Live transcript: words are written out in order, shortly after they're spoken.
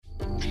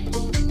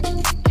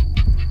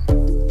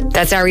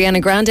That's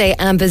Ariana Grande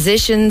and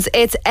Positions.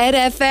 It's Ed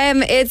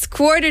FM. It's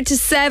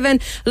 7:15.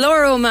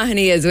 Laura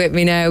O'Mahony is with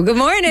me now. Good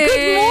morning.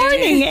 Good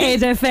morning, Ed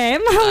FM.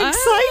 How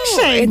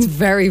exciting. It's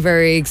very,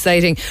 very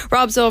exciting.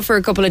 Rob's off for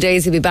a couple of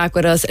days. He'll be back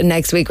with us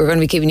next week. We're going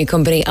to be keeping you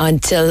company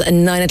until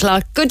 9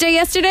 o'clock. Good day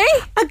yesterday?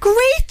 A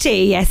great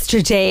day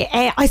yesterday.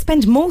 I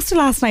spent most of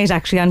last night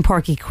actually on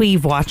Porky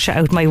Queeve watch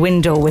out my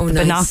window with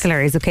the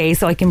binoculars, okay,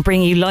 so I can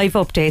bring you live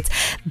updates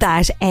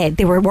that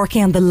they were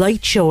working on the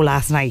light show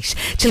last night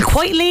till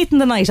quite late in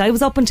the night. I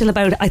was up until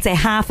about, I'd say,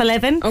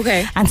 11:30.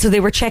 Okay. And so they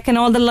were checking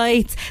all the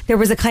lights. There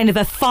was a kind of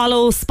a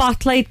follow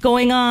spotlight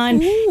going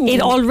on. Ooh.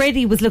 It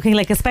already was looking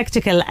like a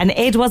spectacle, and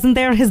Ed wasn't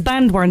there, his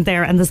band weren't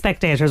there, and the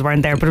spectators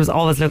weren't there, but it was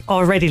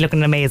already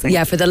looking amazing.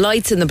 Yeah, for the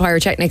lights and the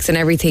pyrotechnics and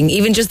everything,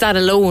 even just that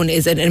alone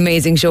is an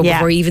amazing show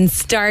before you even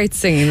start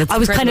singing. It's I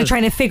was incredible. kind of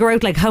trying to figure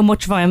out like how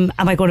much of him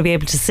am I going to be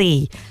able to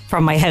see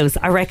from my house.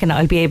 I reckon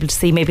I'll be able to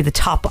see maybe the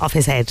top of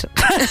his head.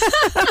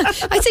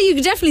 I'd say you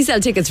could definitely sell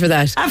tickets for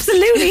that.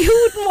 Absolutely.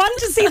 Who wouldn't want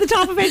to see the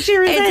top of Ed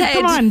Sheeran's head?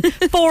 Come on.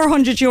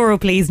 €400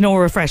 please, no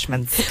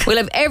refreshments. We'll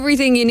have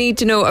everything you need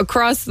to know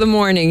across the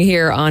morning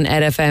here on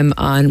Ed FM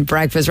on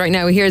breakfast. Right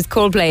now, here's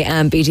Coldplay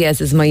and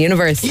BTS's My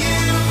Universe.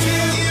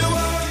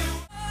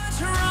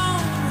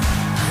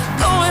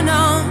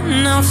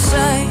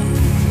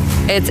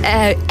 It's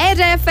Ed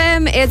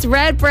FM, it's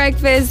Red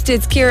Breakfast,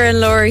 it's Ciara and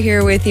Laura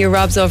here with you.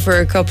 Rob's off for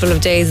a couple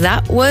of days.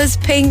 That was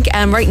Pink,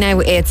 and right now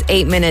it's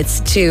 8 minutes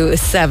to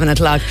 7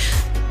 o'clock.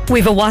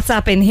 We've a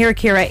WhatsApp in here,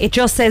 Ciara. It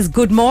just says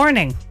good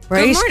morning.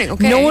 Right? Good morning,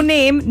 okay. No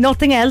name,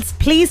 nothing else.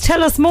 Please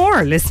tell us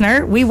more,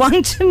 listener. We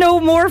want to know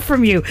more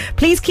from you.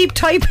 Please keep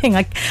typing.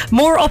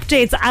 More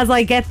updates as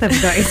I get them,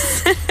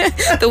 guys.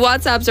 The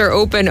WhatsApps are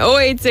open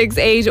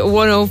 0868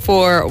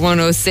 104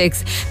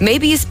 106.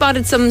 Maybe you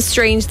spotted some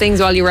strange things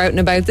while you were out and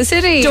about the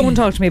city. Don't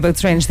talk to me about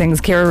strange things,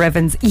 Ciara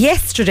Revens.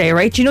 Yesterday,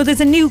 right, you know there's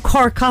a new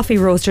Cork coffee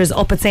roasters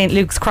up at St.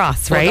 Luke's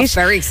Cross, right? I got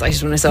very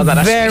excited when I saw that,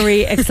 actually.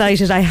 Very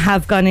excited. I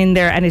have gone in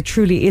there and it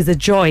truly is a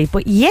joy.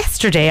 But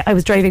yesterday I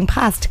was driving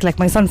past to collect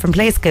my son from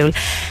play school,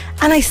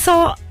 and I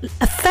saw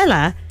a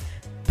fella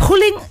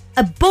pulling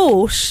a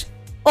boat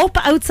up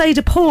outside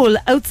a pole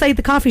outside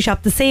the coffee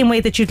shop, the same way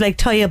that you'd like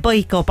tie a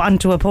bike up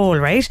onto a pole,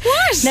 right?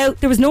 What? Now,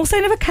 there was no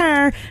sign of a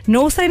car,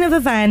 no sign of a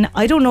van.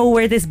 I don't know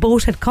where this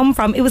boat had come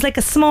from. It was like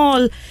a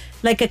small,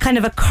 like a kind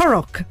of a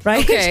currach,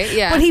 right? Okay,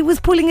 yeah. But he was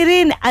pulling it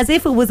in as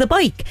if it was a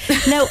bike.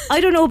 Now, I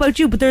don't know about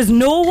you, but there's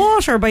no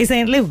water by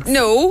St. Luke's.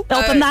 No.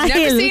 Up on that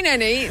hill. Never seen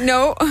any,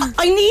 no.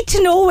 I need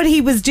to know what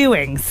he was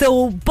doing.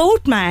 So,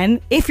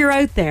 boatman, if you're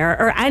out there,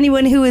 or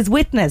anyone who has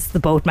witnessed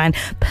the boatman,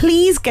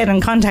 please get in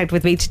contact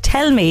with me to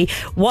tell me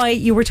why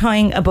you were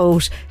tying a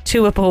boat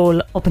to a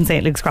pole up in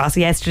St. Luke's Cross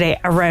yesterday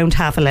around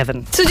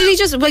 11:30. So did he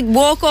just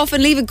walk off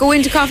and leave it, go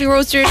into Coffee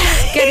Roasters,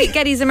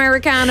 get his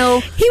Americano?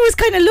 He was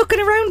kind of looking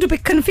around a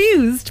bit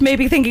confused,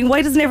 maybe thinking,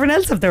 why doesn't everyone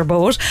else have their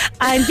boat?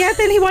 And yeah,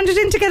 then he wandered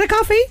in to get a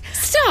coffee.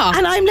 Stop.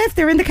 And I'm left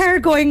there in the car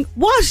going,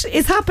 what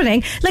is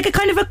happening? Like a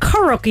kind of a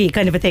currach-y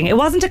kind of a thing. It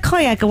wasn't a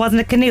kayak, it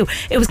wasn't a canoe.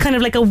 It was kind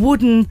of like a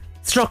wooden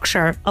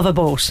structure of a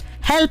boat.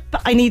 Help,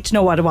 I need to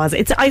know what it was.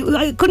 I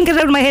couldn't get it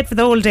out of my head for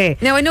the whole day.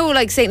 Now I know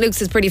St.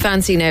 Luke's is pretty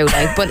fancy now,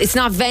 but it's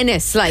not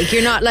Venice.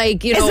 You're not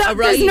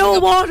there's no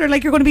water,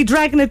 you're going to be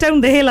dragging it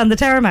down the hill on the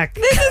tarmac.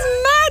 This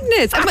is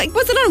madness.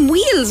 Was it on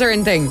wheels or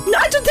anything? No,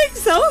 I don't think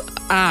so.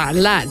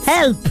 Lads,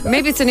 help.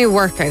 Maybe it's a new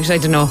workout, I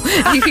don't know.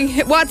 You can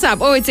WhatsApp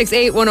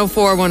 0868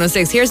 104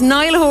 106. Here's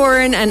Niall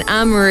Horan and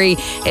Anne-Marie.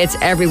 It's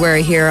everywhere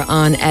here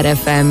on Ed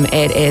FM.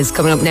 It is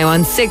coming up now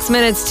on 6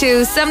 minutes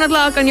to 7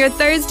 o'clock on your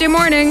Thursday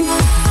morning.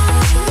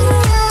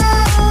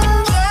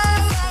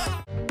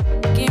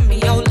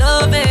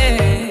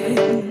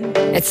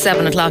 It's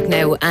 7 o'clock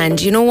now, and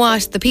you know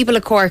what? The people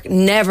of Cork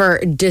never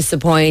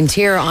disappoint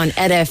here on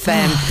Ed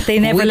FM. They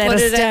never let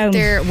us down. Out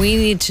there. We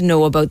need to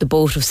know about the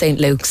boat of St.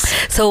 Luke's.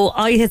 So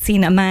I had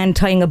seen a man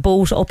tying a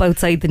boat up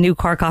outside the new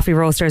Cork coffee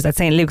roasters at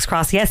St. Luke's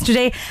Cross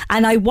yesterday,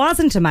 and I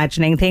wasn't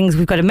imagining things.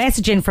 We've got a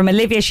message in from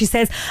Olivia. She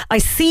says, I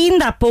seen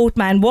that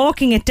boatman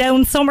walking it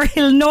down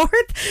Summerhill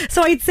North,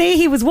 so I'd say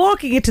he was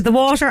walking it to the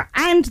water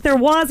and there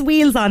was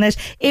wheels on it.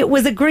 It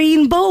was a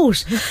green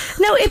boat.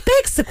 Now it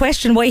begs the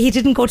question why he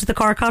didn't go to the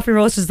Cork coffee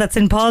roasters that's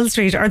in Paul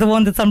Street or the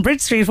one that's on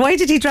Bridge Street. Why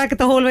did he drag it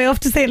the whole way up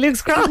to St.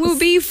 Luke's Cross? It would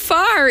be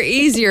far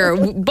easier.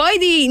 By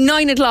the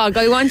 9 o'clock,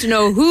 I want to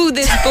know who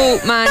this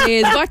boatman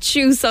is, what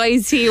shoe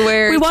size he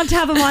wears. We want to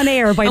have him on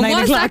air by 9 o'clock.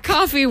 And was that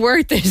coffee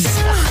worth it?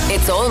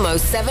 It's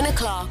almost 7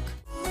 o'clock.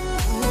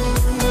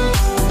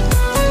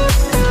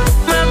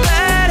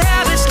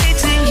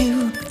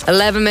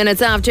 11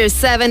 minutes after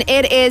 7,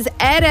 it is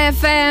Ed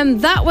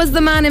FM. That was the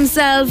man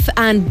himself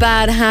and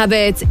Bad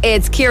Habits.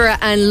 It's Ciara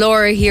and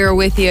Laura here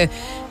with you.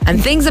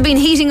 And things have been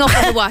heating up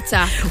on the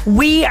WhatsApp.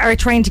 We are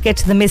trying to get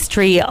to the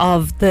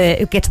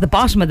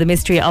bottom of the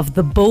mystery of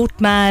the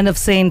boatman of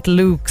St.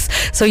 Luke's.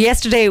 So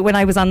yesterday, when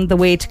I was on the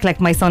way to collect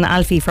my son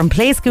Alfie from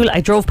play school, I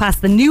drove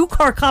past the new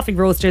Cork coffee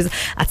roasters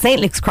at St.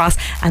 Luke's Cross,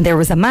 and there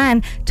was a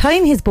man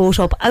tying his boat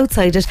up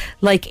outside it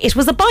like it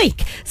was a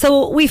bike.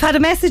 So we've had a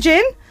message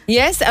in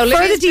Yes,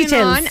 Olivia's been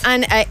details. on,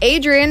 and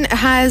Adrian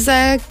has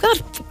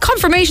got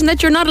confirmation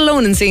that you're not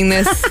alone in seeing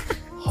this.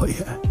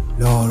 Hiya,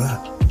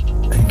 Laura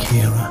and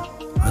Ciara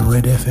on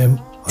Red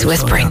FM. It's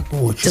whispering.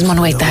 Doesn't want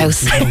to wake the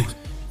house.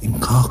 In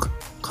Cork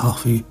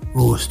Coffee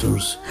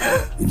Roasters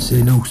in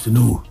St. Luke's, the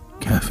new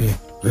cafe.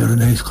 Very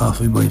nice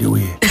coffee, by the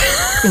way.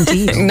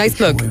 Indeed. Nice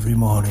plug. Every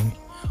morning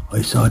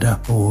I saw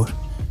that board.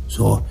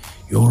 So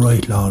you're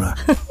right, Laura.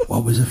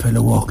 What was a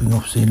fella walking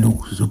up St.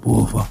 Luke's as a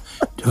board for,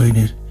 tying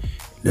it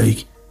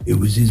like it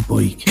was his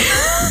bike.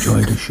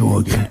 Enjoy the show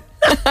again.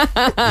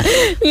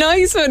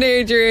 Nice one,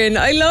 Adrian.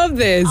 I love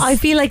this. I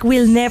feel like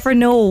we'll never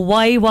know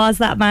why was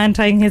that man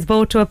tying his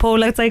boat to a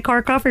pole outside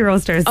Cork Coffee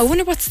Roasters. I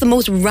wonder what's the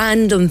most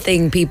random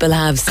thing people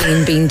have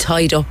seen being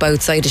tied up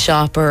outside a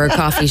shop or a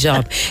coffee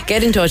shop.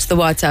 Get in touch. The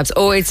WhatsApp's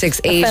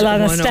 0868. Fell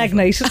on a stag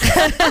night.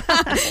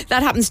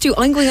 That happens too.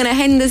 I'm going on a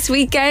hen this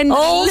weekend.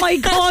 Oh my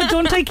God,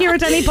 don't take Ciara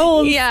to any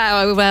poles.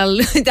 Yeah, well,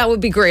 that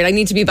would be great. I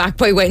need to be back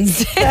by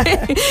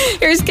Wednesday.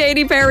 Here's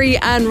Katy Perry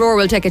and Roar.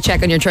 We'll take a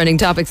check on your trending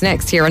topics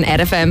next here on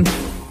Ed FM.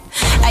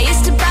 I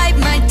used to bite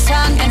my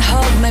tongue and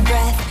hold my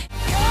breath.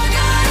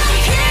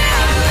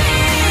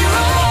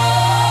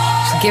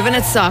 Giving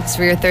it socks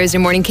for your Thursday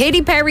morning.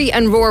 Katy Perry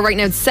and Roar right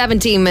now. It's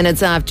 17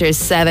 minutes after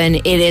 7.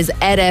 It is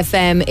Ed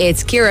FM.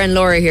 It's Ciara and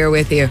Laura here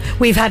with you.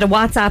 We've had a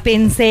WhatsApp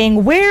in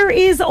saying, where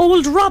is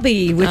old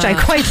Robbie? Which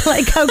I quite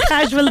like how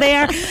casual they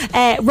are.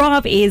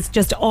 Rob is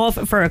just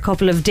off for a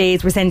couple of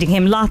days. We're sending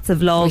him lots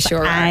of love. We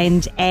sure are.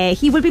 And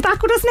he will be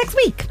back with us next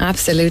week.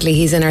 Absolutely.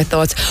 He's in our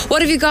thoughts.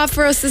 What have you got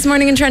for us this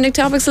morning in trending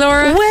topics,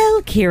 Laura?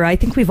 Well, Ciara, I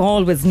think we've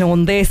always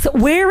known this.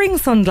 Wearing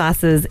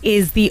sunglasses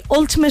is the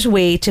ultimate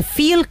way to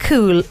feel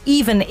cool,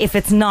 even if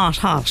it's not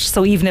hot,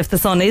 so even if the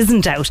sun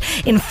isn't out.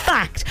 In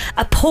fact,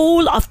 a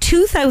poll of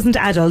 2,000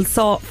 adults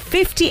saw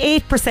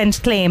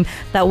 58% claim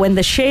that when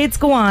the shades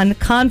go on,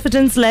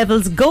 confidence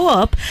levels go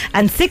up,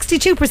 and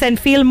 62%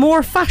 feel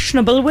more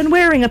fashionable when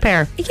wearing a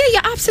pair. Yeah, you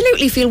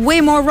absolutely feel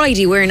way more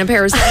righty wearing a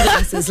pair of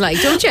sunglasses, like,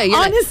 don't you? You're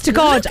Honest like, to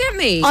God, look at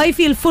me. I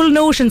feel full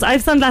notions. I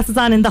have sunglasses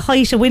on in the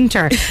height of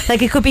winter.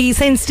 Like, it could be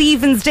St.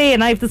 Stephen's Day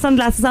and I have the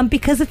sunglasses on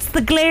because it's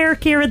the glare,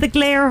 Ciara. The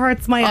glare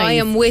hurts my eyes. I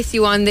am with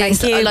you on this.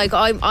 Thank you. Like,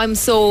 I'm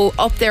so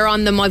up there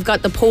on them. I've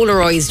got the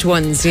polarized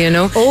ones, you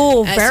know.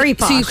 Oh, very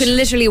so you posh. can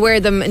literally wear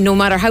them no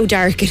matter how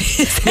dark it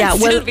is. Yeah,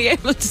 and well, still be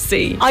able to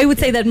see. I would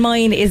say that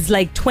mine is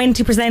like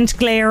 20%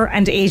 glare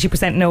and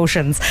 80%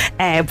 notions.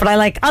 But I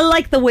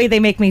like the way they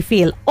make me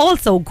feel.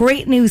 Also,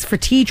 great news for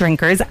tea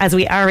drinkers, as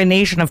we are a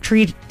nation of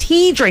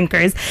tea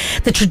drinkers.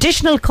 The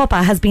traditional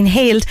cuppa has been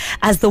hailed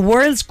as the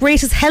world's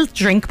greatest health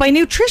drink by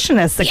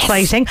nutritionists. Yes.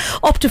 Exciting.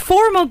 Up to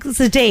 4 mugs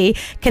a day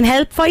can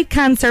help fight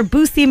cancer,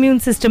 boost the immune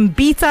system,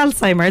 beats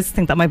Alzheimer's. I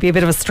think that might be a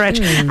bit of a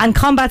stretch, and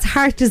combats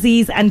heart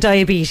disease and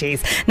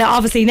diabetes. Now,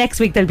 obviously, next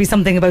week there'll be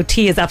something about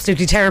tea is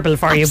absolutely terrible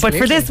for you. But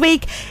for this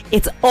week,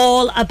 it's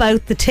all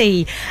about the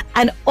tea.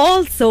 And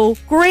also,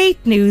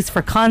 great news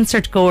for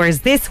concert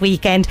goers this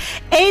weekend.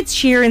 Ed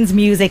Sheeran's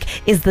music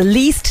is the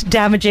least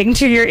damaging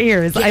to your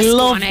ears. Yes, I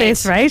love go on,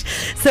 this, Ed. right?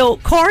 So,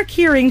 Cork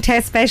hearing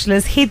test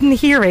specialist Hidden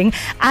Hearing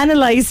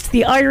analysed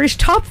the Irish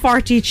top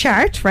 40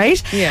 chart,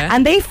 right? Yeah.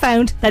 And they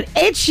found that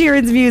Ed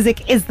Sheeran's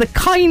music is the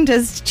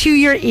kindest to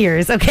your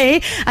ears,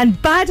 okay? And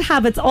Bad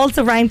Habits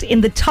also ranked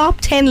in the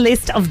top 10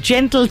 list of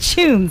gentle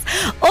tunes.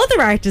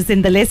 Other artists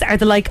in the list are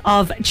the like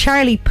of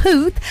Charlie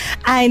Puth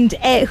and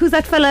who's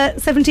that fella,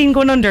 17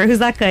 Going Under? Who's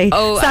that guy?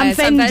 Oh, Sam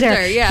Fender. Sam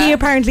Fender, yeah. He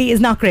apparently is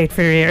not great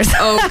for your ears.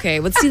 Okay,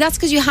 well, see, that's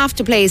because you have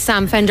to play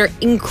Sam Fender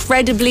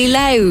incredibly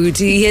loud.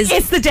 He is.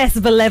 It's the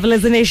decibel level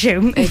is an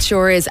issue. It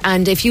sure is.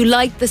 And if you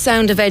like the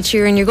sound of Ed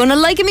Sheeran, you're going to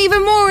like him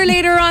even more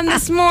later on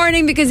this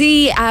morning, because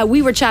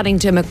we were chatting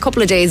to him a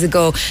couple of days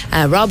ago.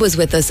 Rob was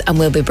with us, and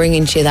we'll be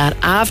bringing to you that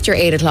after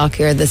 8 o'clock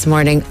here this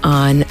morning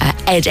on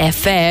Ed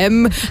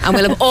FM. And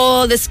we'll have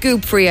all the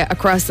scoop for you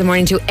across the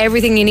morning, to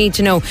everything you need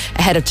to know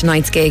ahead of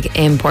tonight's gig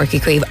in Porky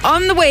Queeve.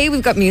 On the way,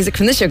 we've got music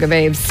from the Sugar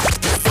Babes.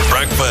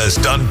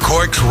 Breakfast on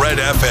Cork's Red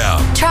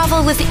FM.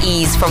 Travel with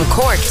ease from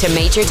Cork to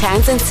major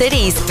towns and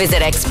cities.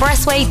 Visit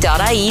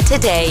expressway.ie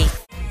today.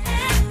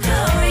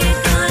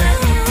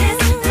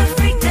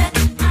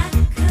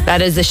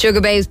 That is the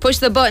Sugar Babes. Push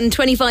the button.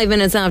 25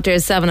 minutes after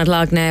 7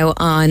 o'clock now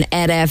on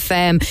Ed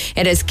FM.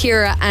 It is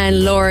Ciara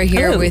and Laura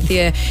here with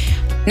you.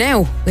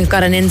 Now, we've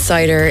got an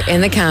insider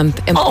in the camp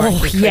in Oh,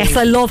 Porky yes, Queeve.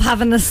 I love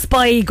having a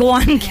spy. Go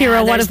on,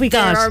 Ciara, what have we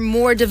got? There are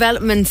more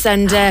developments,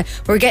 and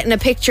we're getting a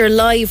picture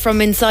live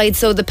from inside.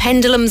 So the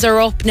pendulums are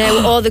up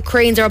now, all the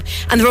cranes are up,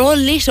 and they're all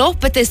lit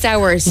up at this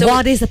hour. So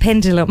What is a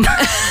pendulum?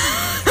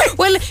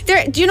 well,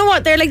 do you know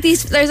what? They're like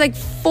these. There's like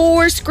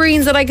 4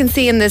 screens that I can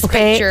see in this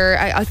Okay. picture.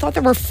 I thought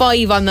there were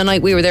 5 on the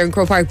night we were there in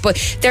Croke Park,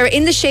 but they're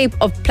in the shape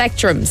of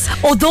plectrums.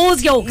 Oh,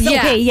 those yolks. Yeah.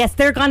 Okay, yes,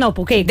 they're gone up.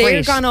 Okay, They're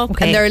great. gone up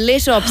Okay. and they're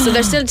lit up, so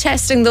they're still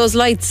testing those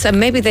lights, and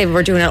maybe they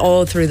were doing it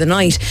all through the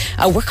night.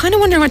 We're kind of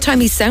wondering what time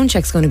his sound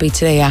check's going to be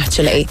today,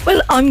 actually.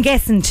 Well, I'm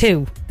guessing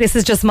 2. This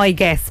is just my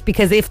guess,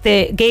 because if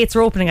the gates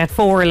are opening at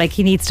 4, like,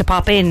 he needs to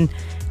pop in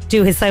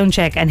do his sound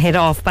check and head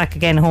off back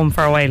again home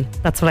for a while.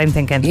 That's what I'm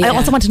thinking. Yeah. I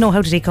also want to know,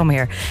 how did he come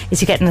here? Is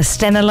he getting a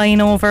Stena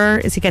line over?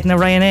 Is he getting a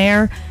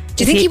Ryanair?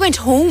 Do you think he went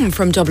home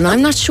from Dublin?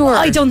 I'm not sure.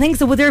 I don't think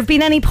so. Would there have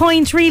been any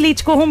point really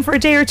to go home for a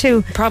day or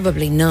two?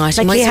 Probably not.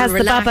 Like, might he sort has of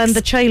the baba relax. and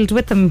the child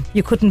with him.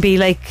 You couldn't be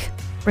like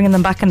bringing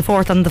them back and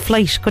forth on the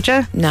flight, could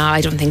you? No,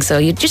 I don't think so.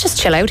 You just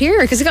chill out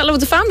here because he's got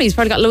loads of family. He's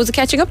probably got loads of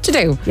catching up to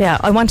do. Yeah,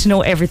 I want to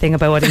know everything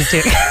about what he's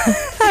doing.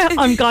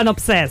 I'm gone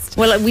obsessed.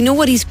 Well, we know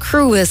what his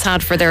crew has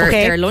had for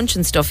their lunch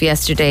and stuff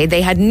yesterday.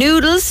 They had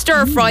noodles,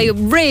 stir fry,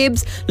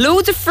 ribs,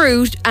 loads of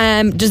fruit,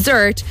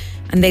 dessert.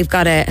 And they've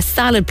got a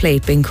salad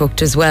plate being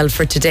cooked as well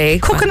for today.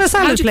 Cooking a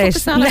salad How'd you plate? cook a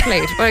salad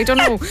plate? Well, I don't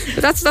know.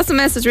 But that's the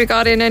message we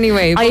got in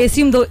anyway. I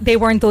assume they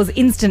weren't those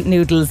instant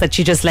noodles that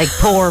you just like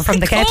pour from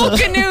the kettle.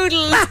 Coca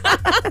noodles.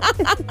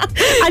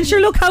 And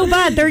sure, look how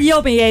bad. They're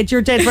yummy, Ed.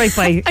 You're dead right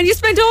by. And you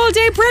spent all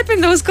day prepping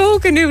those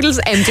Coca noodles,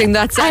 emptying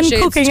that sachet.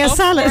 And cooking a It's tough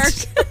salad.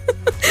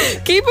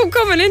 work. Keep them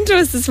coming into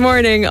us this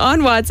morning on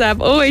WhatsApp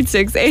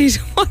 0868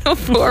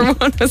 104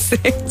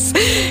 106.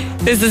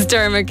 This is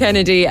Dermot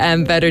Kennedy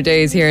and Better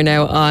Days here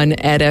now on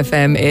Ed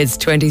FM. It's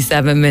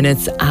 27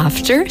 minutes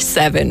after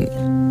 7.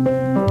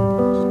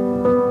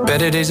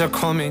 Better days are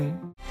coming.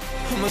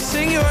 I'ma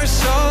sing your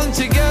song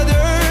together.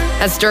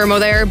 That's Dermo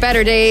there.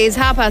 Better Days,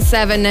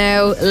 7:30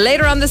 now.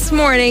 Later on this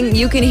morning,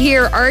 you can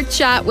hear our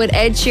chat with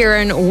Ed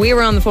Sheeran. We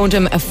were on the phone to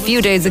him a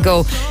few days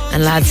ago.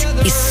 And lads,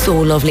 he's so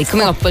lovely.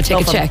 Coming up, we'll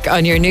take a check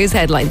on your news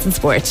headlines and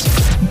sport.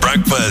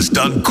 Breakfast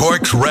on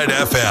Cork's Red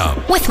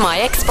FM. With My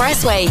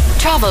Expressway.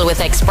 Travel with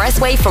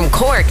Expressway from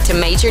Cork to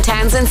major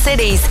towns and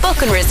cities.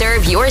 Book and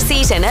reserve your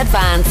seat in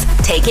advance.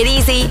 Take it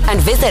easy and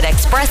visit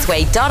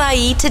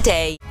expressway.ie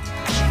today.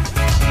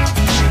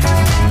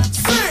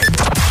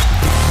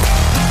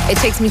 It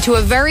takes me to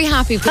a very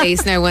happy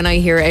place now when I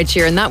hear Ed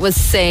Sheeran. That was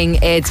Sing.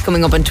 It's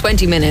coming up in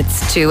 20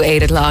 minutes to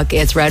 8 o'clock.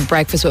 It's Red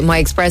Breakfast with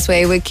My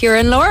Expressway with Ciara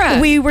and Laura.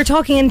 We were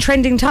talking in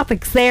trending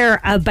topics there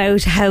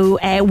about how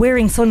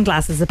wearing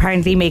sunglasses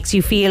apparently makes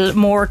you feel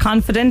more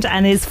confident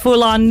and is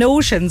full on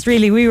notions,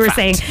 really. We were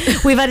saying,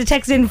 we've had a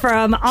text in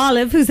from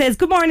Olive who says,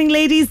 good morning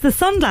ladies, the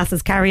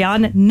sunglasses carry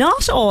on,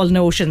 not all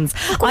notions.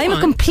 I'm a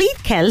complete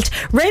Celt,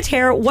 red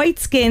hair, white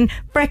skin,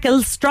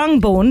 freckles,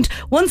 strong boned.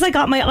 Once I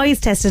got my eyes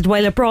tested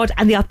while abroad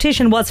and the optician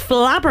was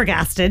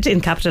flabbergasted, in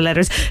capital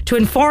letters, to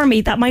inform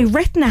me that my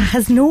retina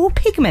has no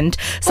pigment,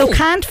 so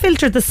can't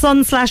filter the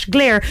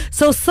sun/glare,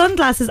 so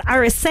sunglasses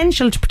are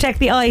essential to protect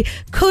the eye.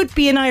 Could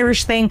be an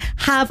Irish thing.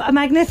 Have a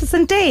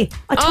magnificent day.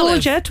 I told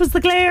Olive. you it was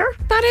the glare.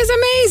 That is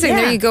amazing.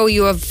 Yeah. There you go.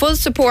 You have full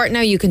support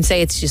now. You can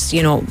say it's just,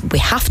 we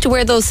have to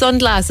wear those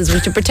sunglasses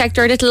to protect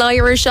our little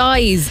Irish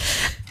eyes.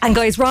 And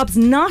guys, Rob's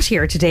not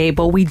here today,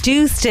 but we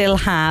do still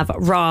have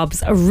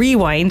Rob's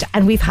Rewind,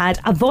 and we've had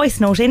a voice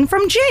note in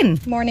from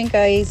Jen. Morning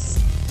guys,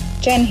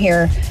 Jen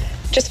here.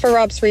 Just for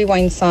Rob's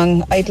Rewind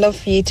song, I'd love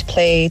for you to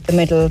play The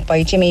Middle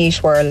by Jimmy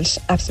Eat World.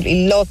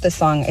 Absolutely love the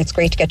song. It's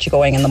great to get you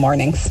going in the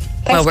mornings.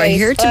 Thanks, Well, we're guys.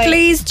 here to Bye.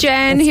 please,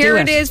 Jen. Let's Here do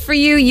it it. is for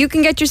you. You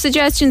can get your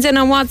suggestions in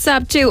on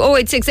WhatsApp too.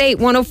 0868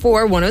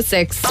 104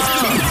 106.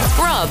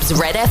 Rob's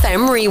Red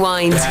FM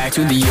Rewind. Back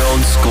to the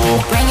old school.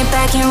 Bring it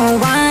back and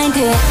rewind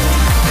it.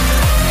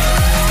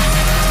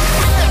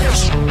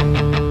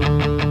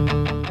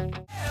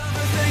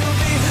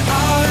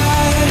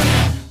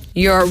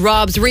 Your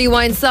Rob's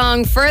Rewind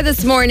song for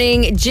this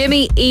morning,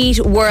 Jimmy Eat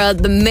World,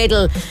 The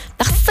Middle.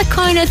 That's the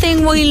kind of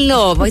thing we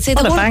love. I'd say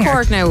the What a whole banger.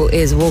 Cork now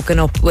is woken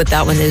up with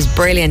that one. It is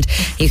brilliant.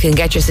 You can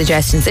get your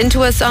suggestions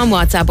into us on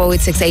WhatsApp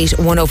 0868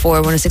 104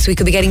 106. We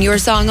could be getting your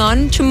song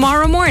on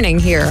tomorrow morning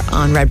here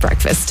on Red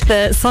Breakfast.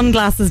 The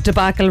sunglasses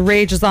debacle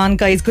rages on,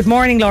 guys. Good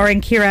morning, Laura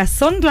and Ciara.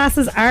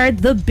 Sunglasses are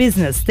the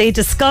business. They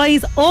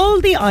disguise all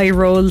the eye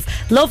rolls.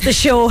 Love the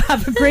show.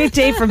 Have a great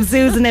day from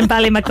Susan in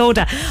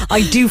Ballymacoda.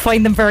 I do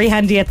find them very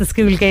handy at the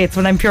school gates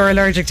when I'm pure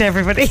allergic to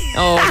everybody.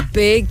 Oh,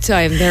 big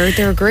time.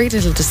 They're a great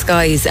little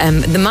disguise.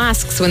 The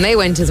masks, when they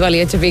went as well, you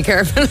had to be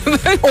careful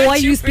about. Oh, I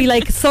used to be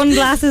like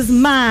sunglasses,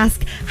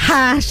 mask,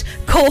 hat,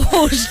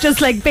 coat,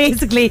 just like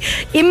basically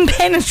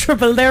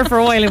impenetrable there for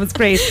a while. It was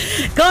great.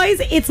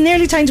 Guys, it's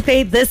nearly time to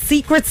play the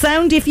secret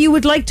sound. If you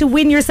would like to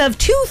win yourself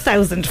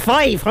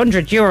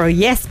 €2,500,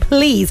 yes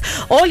please.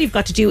 All you've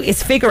got to do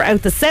is figure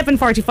out the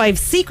 7:45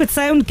 secret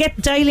sound. Get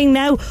dialing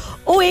now.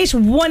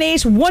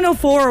 0818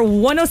 104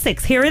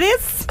 106. Here it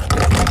is.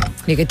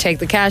 You could take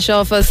the cash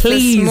off us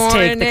Please this morning.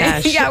 take the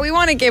cash. Yeah, we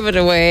want to give it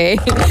away.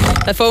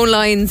 The phone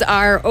lines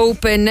are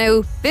open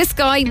now. This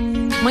guy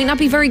might not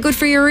be very good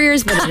for your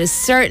ears, but it is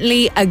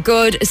certainly a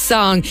good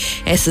song.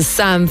 This is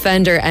Sam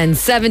Fender and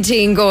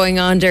 17 going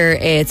under.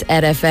 It's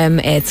Ed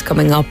FM. It's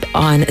coming up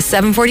on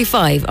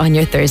 7:45 on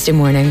your Thursday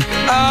morning.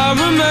 I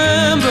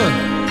remember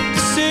the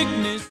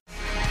sickness.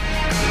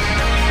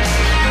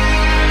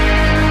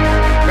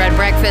 Red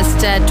Breakfast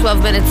breakfast at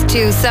 12 minutes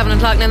to 7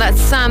 o'clock. Now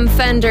that's Sam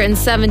Fender and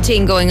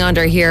 17 going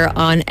under here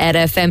on Ed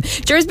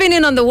FM. Jer's been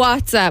in on the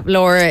WhatsApp,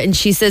 Laura, and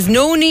she says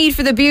no need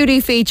for the beauty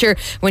feature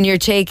when you're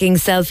taking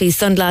selfies.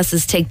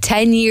 Sunglasses take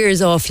 10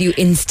 years off you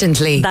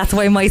instantly. That's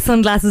why my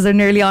sunglasses are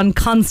nearly on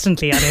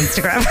constantly on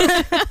Instagram.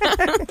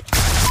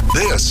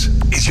 This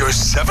is your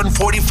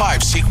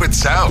 7:45 Secret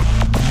Sound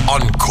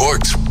on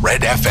Cork's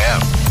Red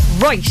FM.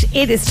 Right,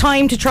 it is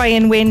time to try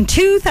and win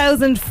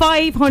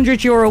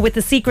 €2,500 with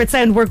the Secret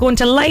Sound. We're going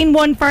to line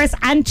 1 first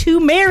and to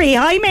Mary.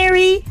 Hi,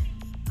 Mary.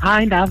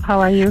 Hi, Nav. How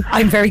are you?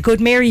 I'm very good,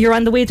 Mary. You're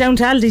on the way down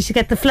to Aldi to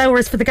get the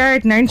flowers for the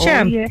garden, aren't you?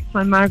 Oh, yeah.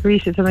 My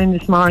margaritas are in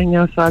this morning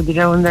now, so I'll be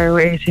down there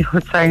waiting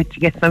outside to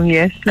get them,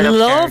 yes.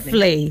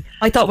 Lovely.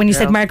 I thought when you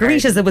said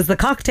margaritas, it was the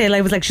cocktail.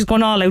 I was like, she's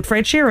going all out for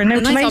Ed Sheeran now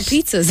tonight. I thought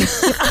pizzas.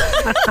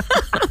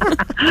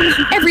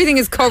 Everything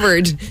is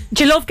covered.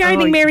 Do you love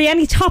gardening, Mary?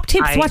 Any top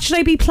tips? What should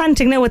I be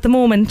planting now at the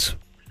moment?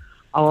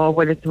 Oh,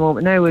 well, at the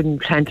moment, I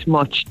wouldn't plant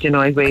much. You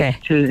know, I'd wait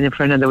till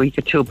for another week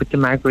or two, but the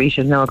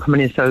margaritas now are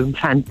coming in, so I can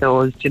plant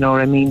those. Do you know what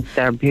I mean?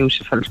 They're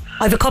beautiful.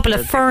 I've a couple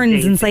of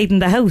ferns inside in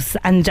the house,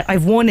 and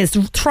I've one is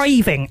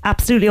thriving,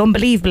 absolutely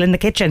unbelievable in the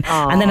kitchen,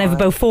 and then I've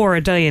about 4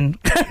 are dying.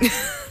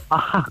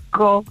 Oh,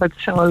 God,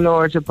 oh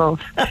Lord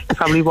above.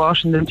 Probably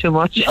washing them too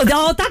much.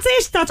 Oh, that's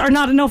it. That's or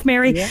not enough,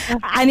 Mary. Yeah.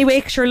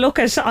 Anyway, sure, look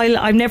at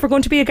I'm never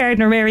going to be a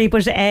gardener, Mary,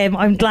 but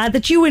I'm glad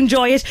that you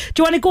enjoy it.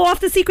 Do you want to go off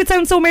the Secret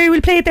Sound so Mary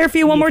will play it there for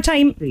you one more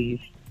time? Please.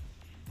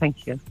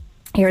 Thank you.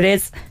 Here it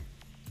is.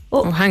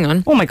 Oh, hang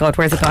on. Oh my God,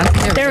 where's it gone?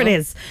 There it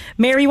is.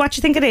 Mary, what do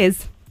you think it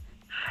is?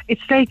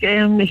 It's like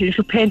if you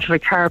just paint for a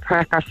car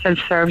park or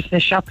self-service in a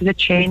shop with a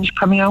change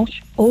coming out.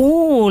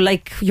 Oh,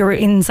 like you're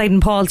inside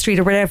in Paul Street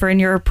or whatever and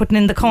you're putting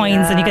in the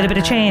coins and you get a bit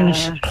of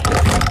change.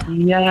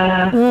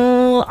 Yeah.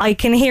 Oh, I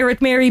can hear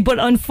it, Mary, but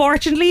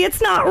unfortunately it's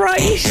not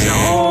right.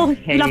 Oh,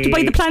 you'll have to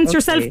buy the plants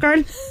yourself,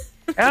 girl.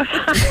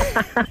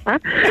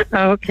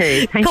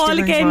 Okay. Call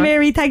again,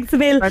 Mary. Thanks a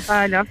mil.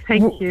 Bye-bye, love.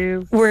 Thank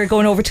you. We're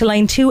going over to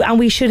line 2 and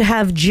we should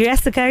have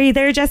Jessica. Are you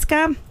there,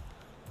 Jessica?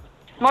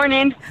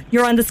 Morning.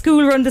 You're on the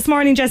school run this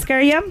morning, Jessica,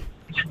 are you?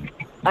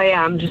 I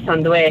am, just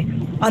on the way.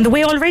 On the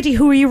way already?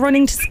 Who are you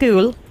running to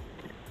school?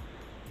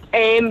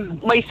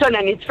 My son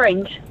and his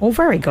friend. Oh,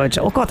 very good.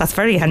 Oh, God, that's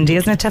very handy,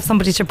 isn't it, to have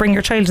somebody to bring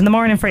your child in the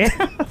morning for you?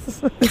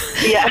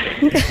 Yeah.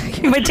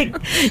 You might take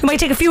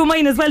a few of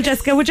mine as well,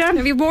 Jessica, would you?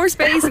 Have you more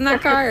space in that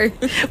car?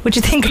 Would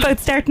you think about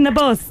starting a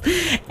bus?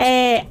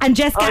 And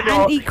Jessica,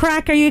 any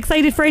crack, are you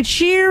excited for Ed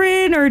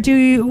Sheeran or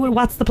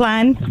what's the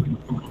plan?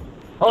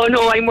 Oh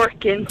no, I'm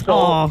working. So.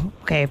 Oh,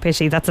 okay,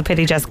 pity. That's a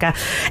pity, Jessica.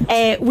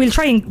 We'll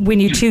try and win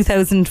you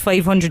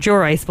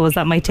 €2,500. I suppose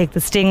that might take the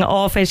sting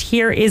off it.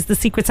 Here is the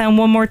Secret Sound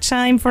one more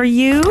time for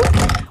you.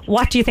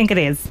 What do you think it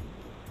is?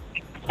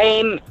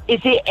 Is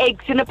it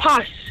eggs in a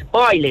pot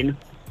boiling?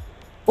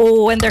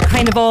 Oh, and they're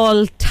kind of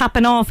all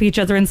tapping off each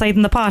other inside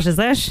in the pot, is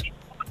it?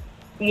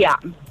 Yeah.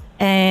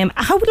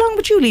 How long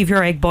would you leave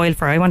your egg boiled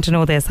for? I want to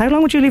know this. How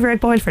long would you leave your egg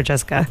boiled for,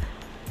 Jessica?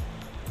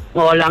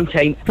 Oh, a long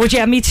time. Would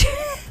you? Me too.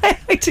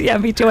 Yeah,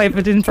 me too. I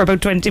put it in for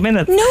about 20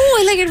 minutes. No,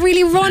 I like it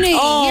really runny.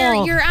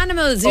 You're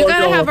animals. You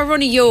gotta have a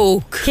runny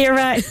yolk.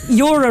 Kira,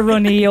 you're a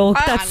runny yolk.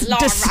 That's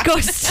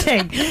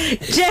disgusting.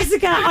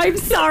 Jessica, I'm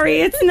sorry,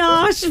 it's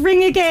not.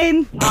 Ring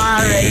again.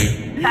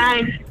 Alright,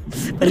 thanks.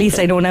 At least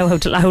I know now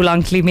how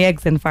long to leave my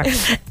eggs in for.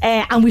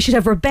 And we should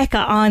have Rebecca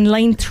on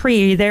line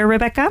 3. Are you there,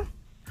 Rebecca?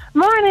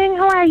 Morning,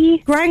 how are you?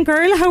 Grand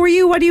girl, how are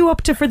you? What are you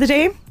up to for the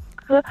day?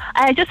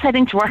 Just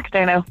heading to work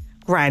there now.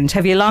 Grand.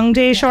 Have you a long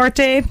day, short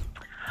day?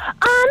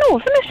 No,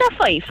 finished at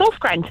 5, so it's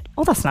grand.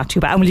 Oh, that's not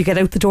too bad. And will you get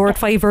out the door at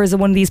 5, or is it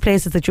one of these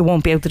places that you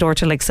won't be out the door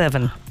till like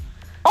 7?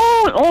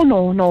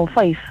 Oh no,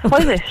 5.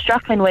 5 is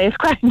Strackline Way, it's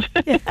grand.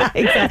 Yeah,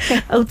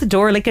 exactly. Out the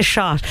door like a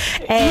shot.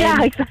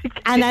 Yeah, exactly.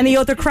 And any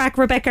other crack,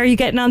 Rebecca? Are you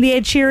getting on the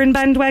Ed Sheeran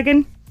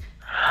bandwagon?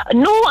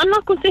 No, I'm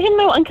not going to him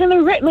now. I'm kind of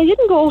regretting I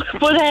didn't go.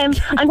 But I'm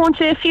going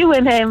to a few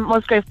in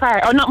Musgrave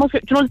Park. Or not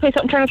Musgrave, do you know the place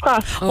out in Turner's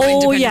Cross?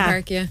 Oh yeah.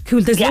 Park, yeah.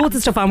 Cool. There's loads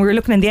of stuff on. We were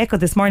looking in the Echo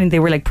this morning. They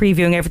were like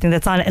previewing everything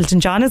that's on.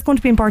 Elton John is going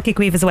to be in Park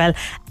Equive as well.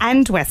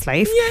 And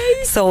Westlife.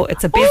 Yay. So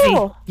it's a busy...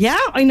 Yeah,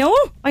 I know,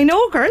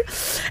 girl.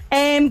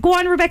 Go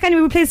on, Rebecca.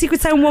 Anyway, we'll play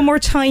Secret Sound one more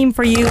time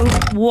for you.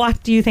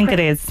 What do you think it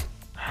is?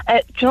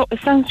 Do you know,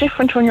 it sounds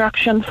different when you're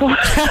actually on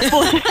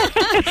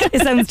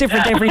It sounds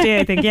different every day,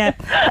 I think, yeah.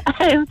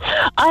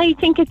 I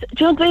think it's,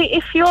 do you know,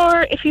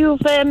 if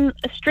you've a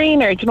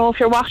strainer, do you know, if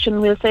you're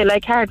washing, we'll say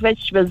like hard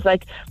vegetables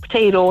like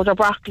potatoes or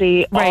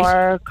broccoli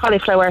or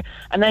cauliflower,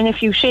 and then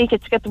if you shake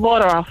it to get the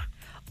water off.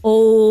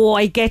 Oh,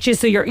 I get you.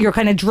 So you're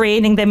kind of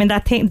draining them in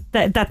that thing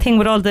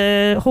with all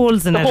the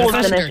holes in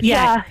it.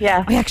 Yeah.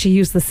 I actually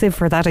use the sieve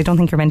for that. I don't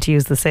think you're meant to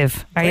use the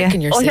sieve. Are you?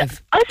 Your sieve. Yeah.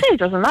 I say it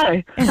doesn't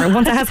matter.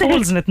 Once it has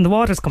holes in it and the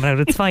water's coming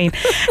out, it's fine.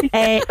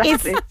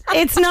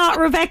 It's not,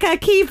 Rebecca.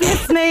 Keep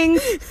listening.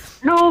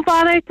 No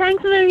bother.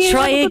 Thanks a million.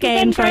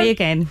 Try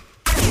again.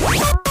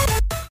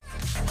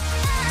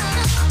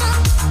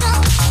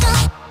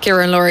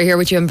 Kira and Laura here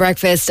with you on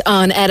Breakfast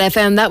on Ed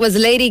FM. That was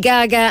Lady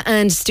Gaga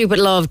and Stupid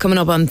Love coming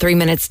up on 3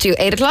 minutes to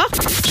 8 o'clock.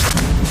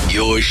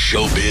 Your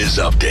showbiz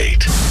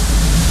update.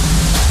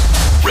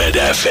 Red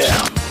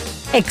FM.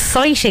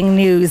 Exciting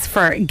news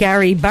for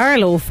Gary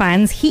Barlow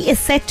fans. He is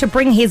set to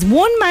bring his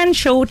one-man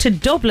show to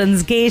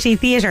Dublin's Gaiety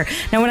Theatre.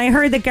 Now, when I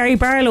heard that Gary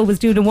Barlow was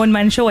doing a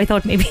one-man show, I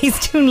thought maybe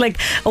he's doing like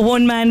a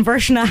one-man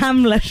version of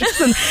Hamlet.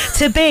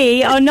 To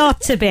be or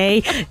not to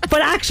be.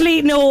 But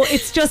actually, no,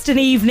 it's just an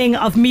evening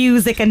of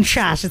music and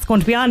chat. It's going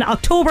to be on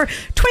October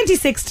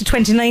 26th to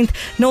 29th.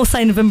 No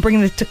sign of him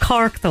bringing it to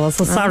Cork, though.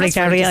 So sorry,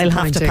 Gary, I'll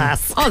have to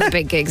pass. All the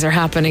big gigs are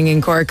happening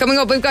in Cork. Coming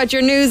up, we've got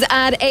your news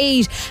at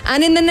 8.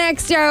 And in the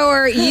next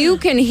hour,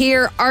 you can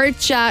hear our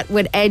chat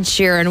with Ed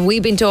Sheeran.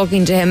 We've been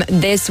talking to him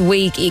this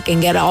week. You can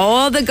get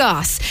all the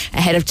goss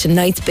ahead of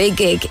tonight's big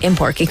gig in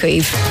Páirc Uí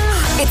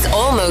Chaoimh. It's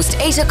almost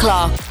 8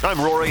 o'clock. I'm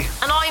Rory.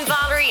 And I'm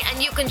Valerie,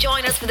 and you can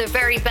join us for the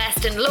very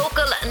best in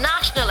local,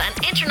 national and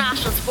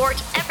international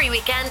sport every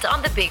weekend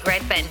on the Big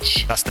Red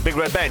Bench. That's the Big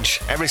Red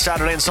Bench, every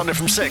Saturday and Sunday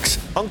from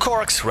 6 on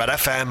Cork's Red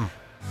FM.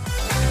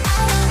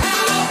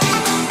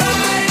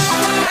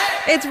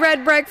 It's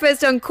Red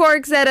Breakfast on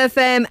Cork's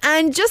ZFM,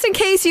 and just in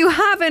case you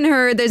haven't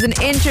heard, there's an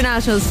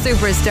international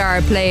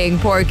superstar playing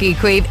Páirc Uí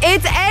Chaoimh.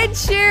 It's Ed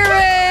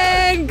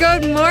Sheeran.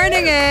 Good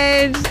morning,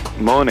 Ed.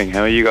 Morning,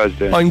 how are you guys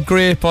doing? I'm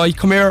great, boy.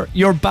 Come here,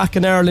 you're back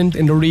in Ireland,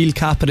 in the real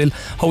capital.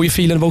 How are you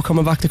feeling about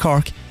coming back to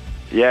Cork?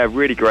 Yeah,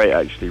 really great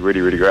actually,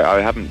 really great.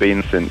 I haven't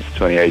been since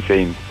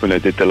 2018 when I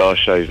did the last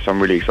show, so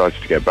I'm really excited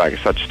to get back.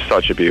 It's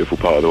such a beautiful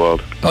part of the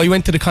world. Oh, you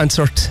went to the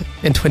concert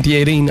in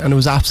 2018 and it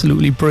was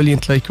absolutely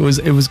brilliant. Like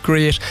it was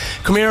great.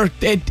 Come here,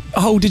 Ed,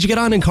 how did you get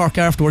on in Cork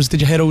afterwards? Did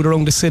you head out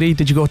around the city?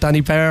 Did you go to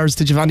any bars?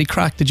 Did you have any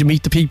crack? Did you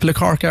meet the people of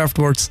Cork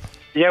afterwards?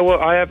 Yeah,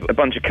 well, I have a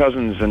bunch of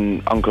cousins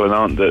and uncle and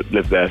aunt that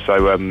live there,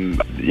 so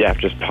yeah,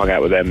 just hung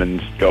out with them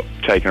and got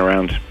taken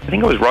around. I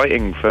think I was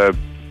writing for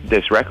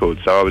this record,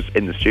 so I was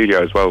in the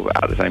studio as well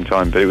at the same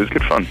time, but it was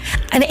good fun.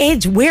 And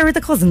Ed, where are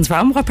the cousins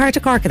from? What part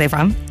of Cork are they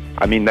from?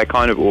 I mean, they're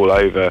kind of all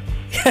over.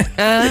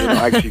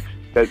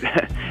 They're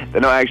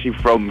not actually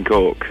from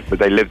Cork, but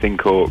they lived in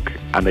Cork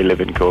and they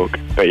live in Cork.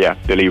 But yeah,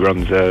 Billy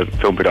runs a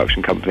film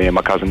production company, and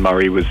my cousin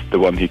Murray was the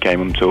one who came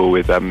on tour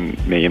with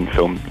me and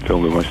filmed all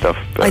my stuff.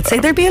 But, I'd say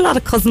there'd be a lot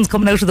of cousins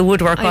coming out of the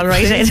woodwork, all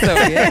right. So,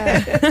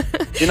 yeah.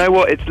 Do you know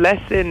what? It's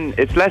less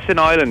in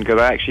Ireland,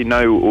 because I actually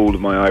know all of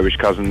my Irish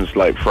cousins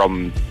like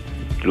from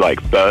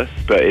birth,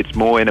 but it's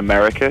more in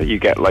America. You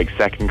get like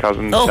second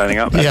cousins turning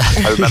up. Yeah.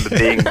 I remember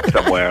being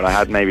somewhere and I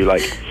had maybe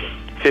like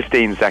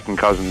 15 second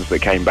cousins that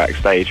came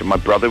backstage, and my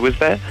brother was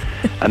there,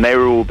 and they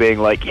were all being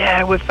like,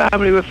 yeah, we're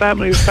family, and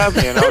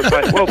I was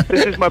like, well,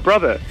 this is my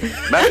brother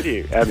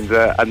Matthew,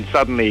 and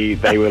suddenly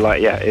they were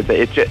like, yeah,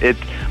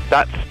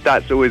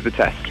 that's always the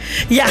test.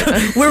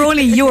 Yeah, we're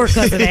only your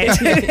cousin,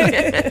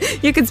 Ed.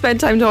 You can spend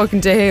time talking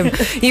to him.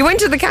 You went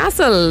to the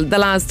castle the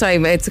last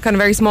time. It's a kind of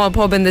very small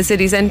pub in the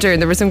city centre,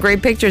 and there were some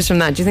great pictures from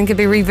that. Do you think you'd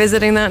be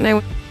revisiting that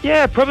now?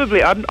 Yeah,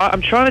 probably.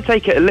 I'm trying to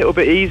take it a little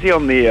bit easy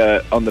on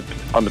the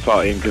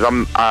partying, because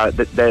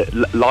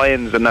the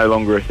lions are no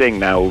longer a thing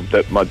now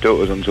that my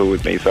daughter's on tour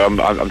with me. So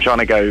I'm trying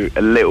to go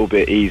a little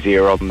bit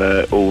easier on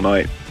the all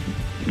night,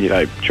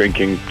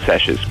 drinking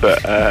sessions.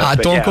 But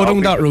don't go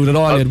down that route at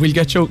all. We'll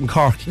get you out in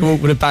Cork. Come out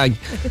with a bang.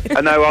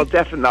 I know.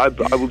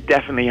 I will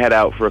definitely head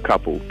out for a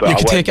couple. But you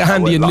can take a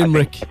handy in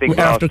Limerick. I think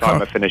last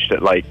time I finished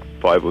at like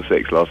 5 or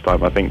 6 last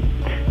time. I think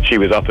she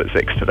was up at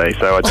 6 today,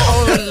 so I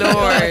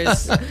oh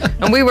Lord.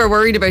 And we were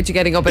worried about you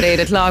getting up at 8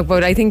 o'clock,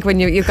 but I think when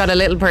you've got a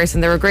little person,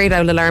 they're a great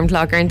old alarm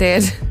clock, aren't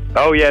they?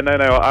 Oh yeah, no,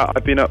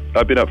 I've been up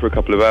for a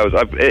couple of hours.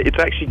 It's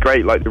actually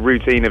great. Like the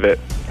routine of it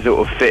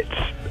sort of fits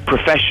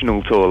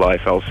professional tour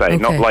life, I'll say,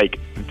 not like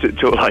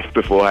tour life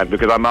beforehand,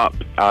 because I'm up,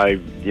 I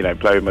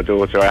play with my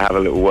daughter, I have a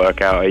little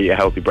workout, I eat a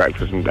healthy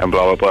breakfast and blah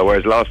blah blah,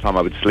 whereas last time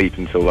I would sleep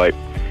until I'd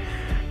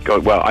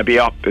be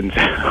up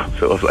until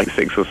sort of like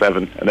 6 or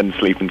 7 and then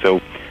sleep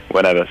until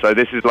whenever. So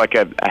this is like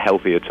a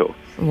healthier tour.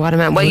 What a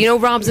man. Well,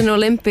 Rob's an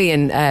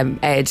Olympian,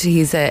 Ed.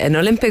 He's an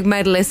Olympic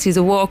medalist, he's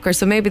a walker,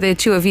 so maybe the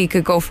two of you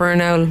could go for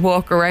an old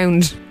walk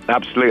around.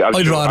 Absolutely.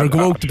 I'd rather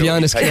go out, to be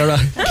honest, Ciara.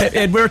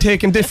 Ed, we're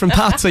taking different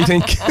paths, I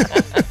think.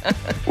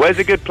 Where's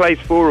a good place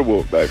for a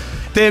walk, though?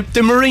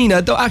 The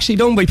marina, actually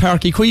down by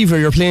Páirc Uí Chaoimh,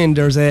 you're playing,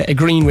 there's a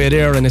greenway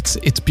there, and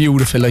it's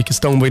beautiful. Like, it's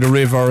down by the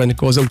river and it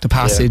goes out the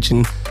passage,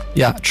 and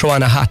throw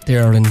on a hat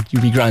there and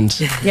you'll be grand.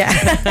 Yeah.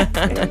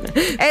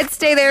 Ed,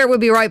 stay there. We'll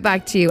be right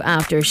back to you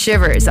after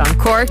Shivers on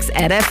Cork's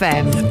Ed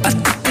FM.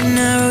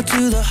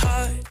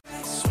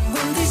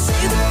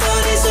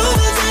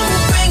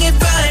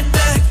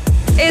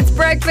 It's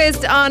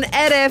breakfast on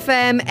Ed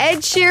FM. Ed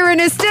Sheeran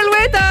is still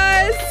with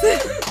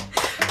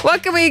us.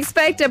 What can we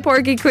expect at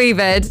Páirc Uí Chaoimh,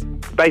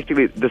 Ed?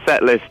 Basically, the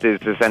set list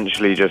is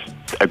essentially just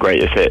a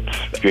greatest hits,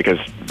 because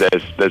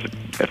there's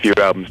a few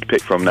albums to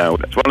pick from now.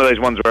 It's one of those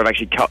ones where I've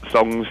actually cut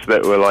songs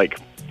that were like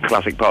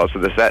classic parts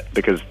of the set,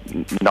 because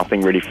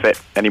nothing really fit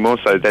anymore.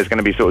 So there's going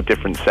to be sort of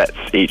different sets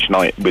each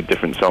night with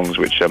different songs,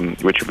 which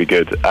will be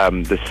good.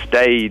 The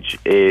stage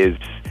is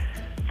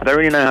I don't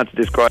really know how to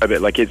describe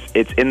it. Like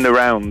it's in the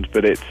round,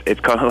 but it's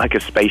kind of like a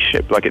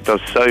spaceship. Like it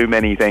does so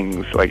many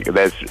things. Like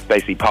there's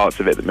basically parts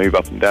of it that move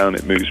up and down.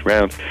 It moves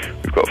around.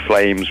 We've got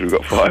flames. We've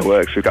got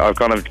fireworks. I've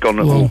kind of gone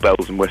all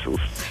bells and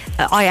whistles.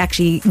 I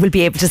actually will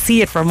be able to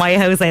see it from my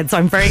house, Ed, so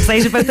I'm very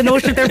excited about the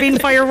notion of there being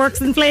fireworks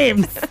and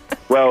flames.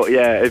 Well,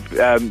 yeah,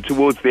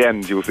 towards the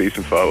end you'll see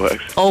some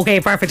fireworks. Okay,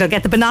 perfect. I'll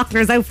get the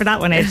binoculars out for that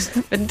one, Ed.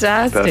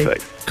 Fantastic.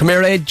 Perfect. Come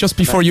here, Ed, just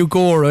before you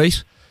go,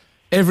 right?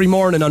 Every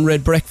morning on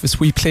Red Breakfast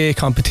we play a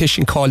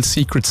competition called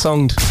Secret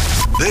Sound.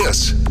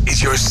 This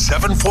is your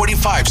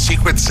 7:45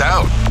 Secret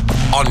Sound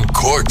on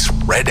Cork's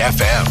Red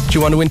FM. Do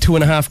you want to win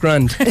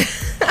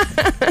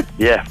 $2,500?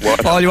 Yeah.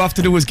 All you have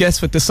to do is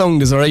guess what the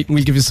sound is, alright? And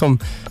we'll give you some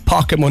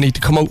pocket money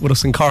to come out with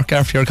us in Cork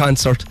after your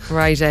concert.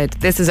 Right, Ed.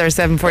 This is our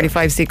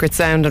 7:45 Secret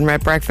Sound on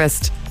Red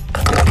Breakfast.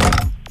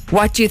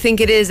 What do you think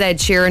it is, Ed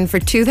Sheeran,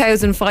 for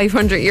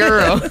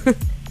 €2,500?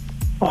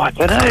 Oh, I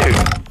don't know.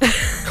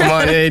 Come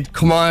on, Ed.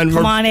 Come on.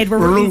 Come on, Ed. We're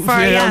rooting for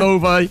you. Hello,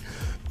 bye.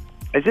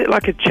 Is it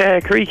like a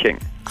chair creaking?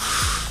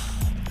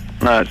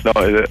 No, it's not,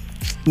 is it?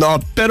 No,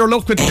 better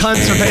luck with the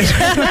concert, Ed.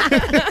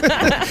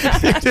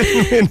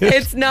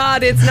 It's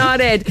not, Ed.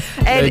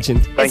 Ed,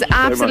 Legend. it's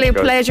absolutely a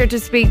pleasure to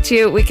speak to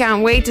you. We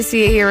can't wait to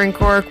see you here in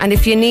Cork. And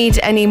if you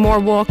need any more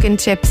walking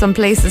tips on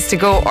places to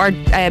go, or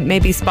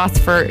maybe spots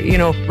for,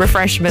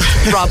 refreshments,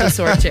 Rob will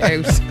sort you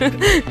out.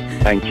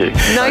 Thank you.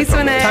 Nice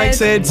one, Ed.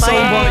 Thanks, Ed. So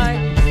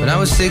Bye. When I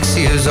was 6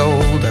 years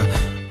old.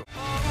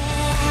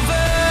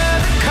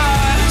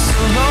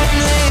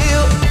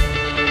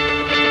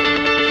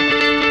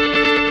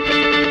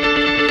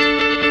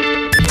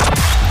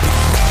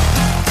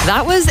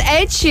 That was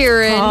Ed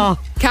Sheeran.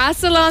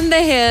 Castle on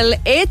the Hill.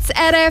 It's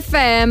Ed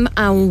FM,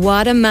 and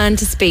what a man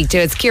to speak to.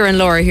 It's Ciara and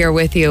Laura here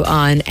with you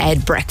on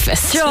Ed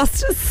Breakfast.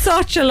 Just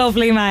such a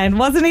lovely man,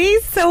 wasn't he?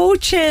 So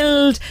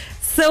chilled.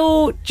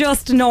 So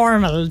just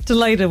normal.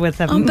 Delighted with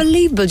him.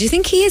 Unbelievable. Do you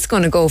think he is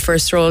going to go for a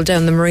stroll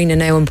down the marina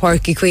now in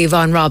Páirc Uí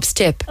on Rob's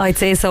tip? I'd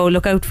say so.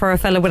 Look out for a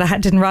fella with a hat.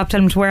 Didn't Rob tell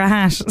him to wear a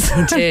hat?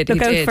 He did.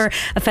 Look out for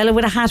a fella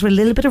with a hat with a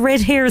little bit of red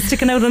hair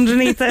sticking out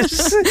underneath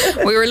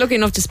it. We were lucky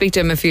enough to speak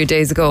to him a few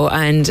days ago,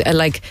 and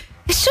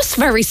it's just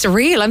very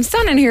surreal. I'm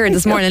standing here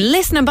this morning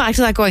listening back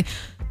to that going,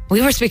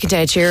 we were speaking to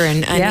Ed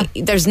Sheeran, and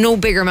there's no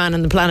bigger man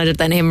on the planet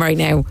than him right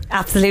now.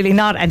 Absolutely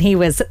not. And he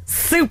was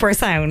super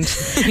sound.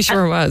 He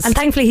sure was. And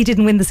thankfully he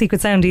didn't win the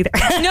Secret Sound either.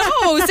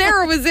 No,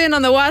 Sarah was in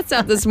on the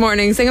WhatsApp this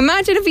morning saying,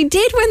 imagine if he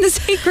did win the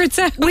Secret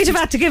Sound. We'd have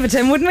had to give it to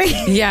him, wouldn't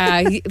we?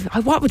 Yeah.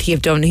 What would he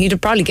have done? He'd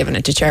have probably given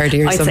it to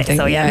charity or I'd something. say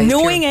so, yeah.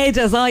 Knowing Ed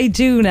as I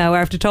do now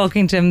after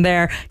talking to him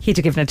there, he'd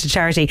have given it to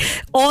charity.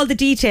 All the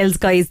details,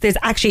 guys, there's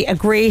actually a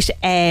great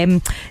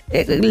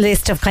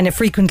list of kind of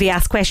frequently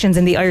asked questions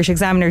in the Irish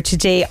Examiner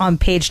today on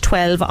page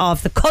 12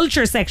 of the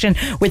culture section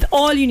with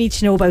all you need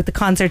to know about the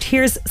concert.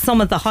 Here's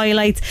some of the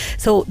highlights.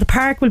 So the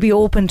park will be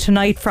open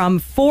tonight from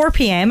 4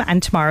 p.m.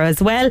 and tomorrow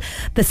as well.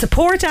 The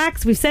support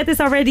acts, we've said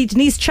this already,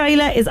 Denise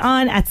Chyla is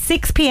on at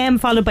 6 p.m.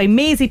 followed by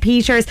Maisie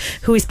Peters,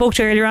 who we spoke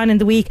to earlier on in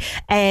the week,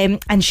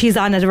 and she's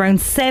on at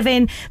around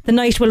 7. The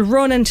night will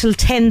run until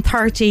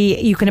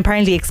 10:30. You can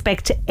apparently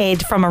expect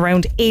Ed from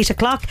around 8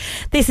 o'clock.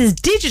 This is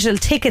digital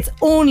tickets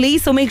only,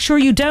 so make sure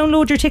you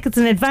download your tickets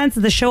in advance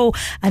of the show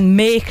and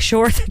make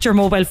sure that your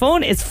mobile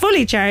phone is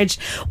fully charged.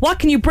 What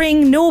can you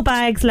bring? No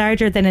bags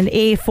larger than an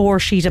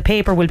A4 sheet of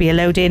paper will be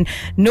allowed in.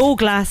 No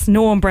glass,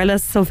 no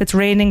umbrellas. So if it's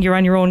raining, you're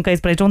on your own, guys,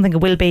 but I don't think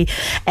it will be.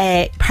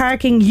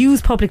 Parking,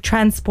 use public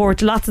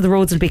transport. Lots of the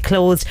roads will be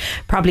closed.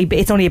 Probably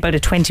it's only about a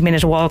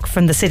 20-minute walk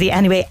from the city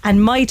anyway.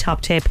 And my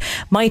top tip,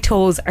 my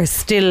toes are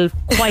still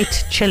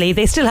quite chilly.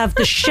 They still have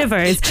the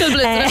shivers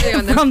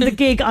from the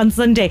gig on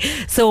Sunday.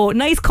 So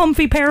nice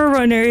comfy pair of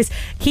runners.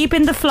 Keep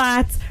in the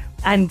flats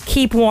and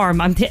keep warm.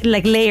 I'm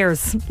like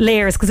layers,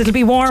 because it'll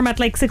be warm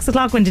at like 6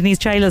 o'clock when Denise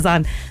Chyla's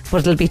on, but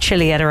it'll be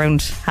chilly at around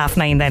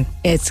 9:30 then.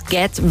 It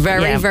gets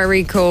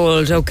very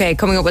cold. Okay,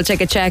 coming up, we'll take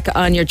a check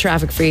on your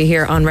traffic for you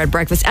here on Red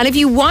Breakfast. And if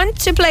you want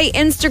to play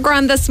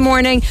Instagram this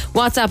morning,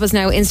 WhatsApp us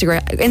now,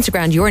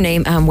 Instagram your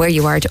name and where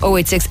you are to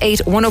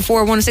 0868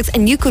 104 106,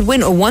 and you could win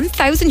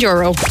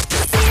 €1,000.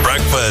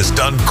 Breakfast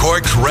on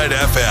Cork's Red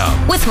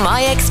FM. With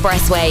My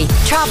Expressway.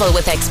 Travel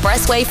with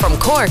Expressway from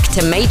Cork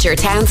to major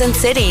towns and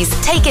cities.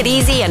 Take it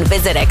easy and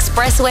visit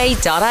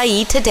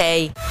expressway.ie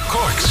today.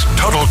 Cork's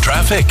total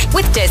traffic.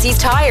 With Desi's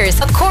Tyres,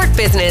 a Cork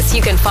business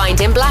you can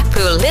find in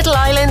Blackpool, Little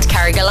Island,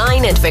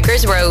 Carrigaline and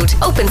Vickers Road.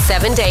 Open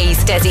 7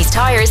 days.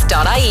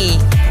 desistyres.ie.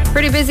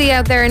 Pretty busy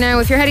out there now.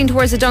 If you're heading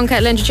towards the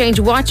Dunkettle interchange,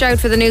 watch out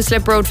for the new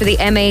slip road for the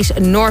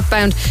M8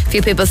 northbound. A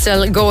few people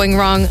still going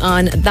wrong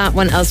on that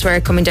one.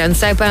 Elsewhere, coming down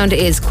southbound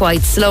is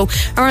quite slow.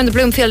 Around the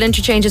Bloomfield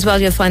interchange as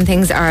well, you'll find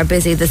things are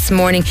busy this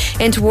morning.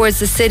 In towards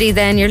the city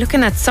then, you're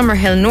looking at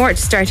Summerhill North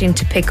starting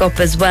to pick up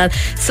as well.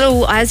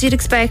 Slow as you'd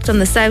expect on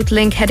the South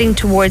Link heading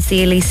towards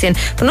the Elysian,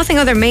 but nothing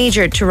other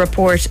major to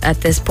report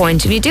at this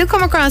point. If you do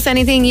come across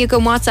anything, you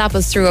can WhatsApp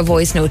us through a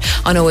voice note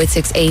on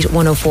 0868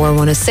 104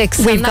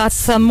 106. We've got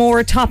some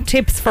more top top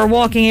tips for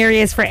walking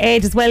areas for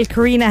Ed as well.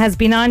 Karina has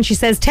been on. She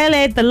says, tell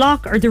Ed the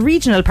Loch or the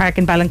regional park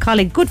in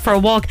Ballincollig, good for a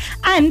walk,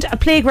 and a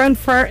playground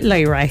for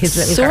Lyra, his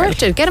little girl.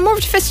 Sorted. Get him over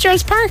to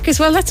Fitzgerald's Park as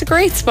well. That's a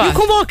great spot. You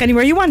can walk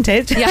anywhere you want,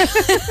 Ed. Yeah.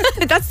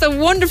 That's the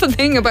wonderful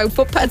thing about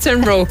footpaths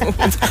and roads.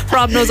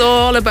 Rob knows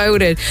all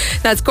about it.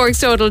 That's Cork's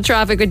total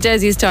traffic with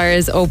Desi's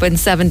Tyres, open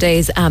 7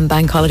 days and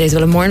bank holidays.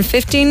 We'll have more in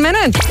 15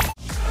 minutes.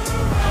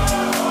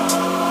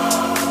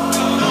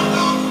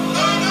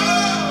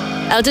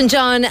 Elton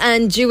John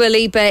and Dua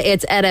Lipa,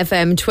 it's at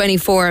FM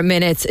 24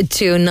 minutes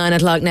to 9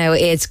 o'clock now.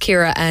 It's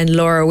Ciara and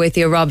Laura with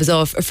you. Rob is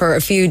off for a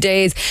few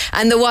days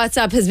and the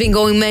WhatsApp has been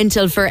going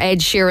mental for Ed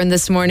Sheeran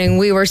this morning.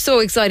 We were so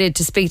excited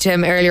to speak to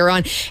him earlier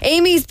on.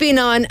 Amy's been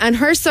on and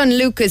her son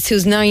Lucas,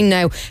 who's 9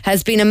 now,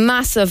 has been a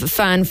massive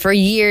fan for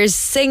years,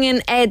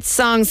 singing Ed's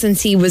songs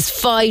since he was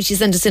 5. She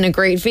sent us in a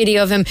great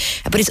video of him,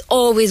 but he's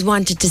always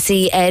wanted to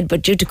see Ed,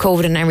 but due to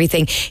COVID and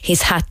everything,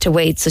 he's had to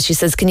wait. So she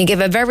says, can you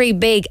give a very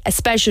big, a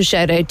special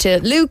shout out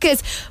to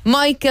Lucas,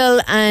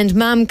 Michael and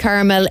Mam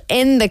Carmel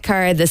in the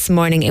car this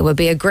morning. It will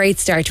be a great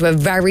start to a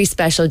very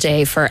special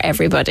day for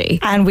everybody.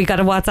 And we got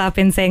a WhatsApp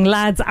in saying,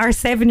 lads, our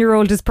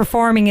 7-year-old is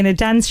performing in a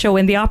dance show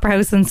in the Opera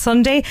House on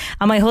Sunday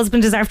and my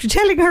husband is after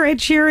telling her Ed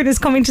Sheeran is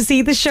coming to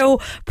see the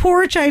show.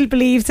 Poor child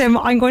believes him.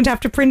 I'm going to have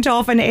to print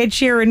off an Ed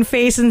Sheeran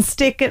face and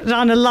stick it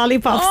on a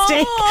lollipop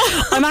stick.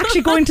 I'm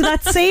actually going to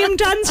that same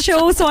dance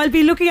show, so I'll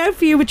be looking out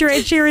for you with your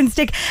Ed Sheeran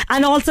stick.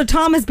 And also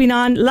Tom has been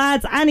on,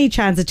 lads, any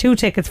chance of 2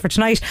 tickets for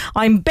tonight?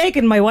 I'm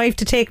begging my wife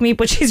to take me,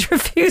 but she's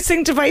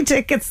refusing to buy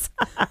tickets.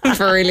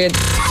 Brilliant.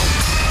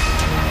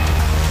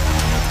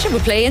 Should we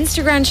play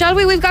Instagram, shall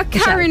we? We've got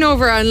Karen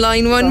over on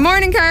line 1.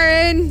 Morning,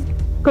 Karen.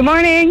 Good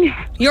morning.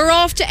 You're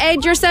off to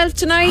Ed yourself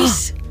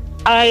tonight?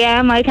 I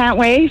am. I can't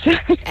wait.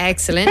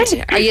 Excellent.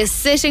 Are you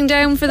sitting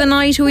down for the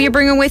night? Who are you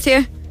bringing with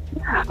you?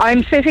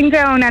 I'm sitting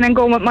down and I'm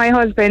going with my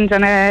husband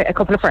and a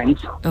couple of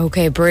friends.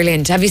 Okay,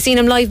 brilliant. Have you seen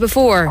him live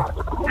before?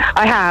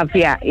 I have,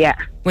 yeah.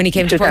 When he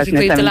came to Porky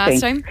Creek the last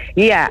time?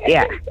 Yeah.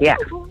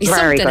 He's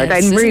very good.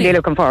 Else, I'm really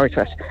looking forward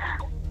to it.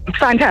 It's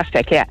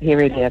fantastic, yeah, he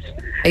really is.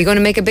 Are you going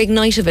to make a big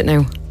night of it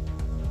now?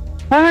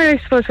 I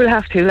suppose we'll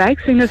have to,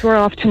 seeing as we're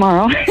off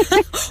tomorrow.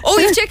 Oh,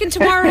 you've taken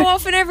tomorrow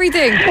off and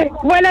everything?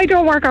 Well, I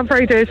don't work on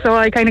Fridays, so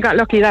I kind of got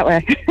lucky that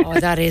way. Oh,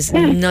 that is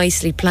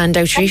nicely planned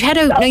out. You head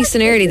out nice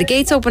and early. The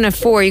gates open at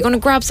 4. You're going to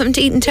grab something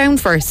to eat in town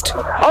first?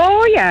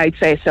 Oh, yeah, I'd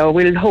say so.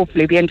 We'll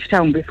hopefully be into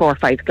town before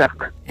 5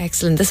 o'clock.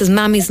 Excellent. This is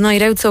Mammy's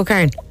night out, so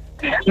Karen?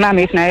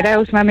 Mammy's night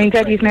out, Mammy and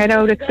Daddy's night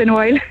out. It's been a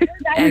while.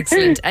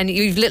 Excellent. And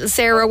you've little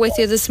Sarah with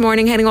you this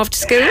morning heading off to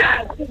school?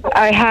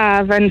 I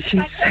have, and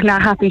she's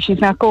not happy she's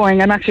not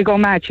going. I'm actually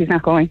going mad she's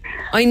not going.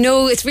 I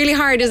know, it's really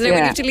hard, isn't it, when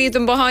you have to leave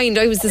them behind.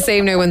 I was the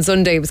same now on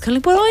Sunday. It was kind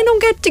of like, well, I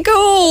don't get to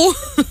go.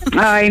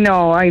 I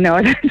know.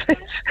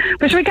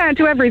 But we can't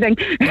do everything.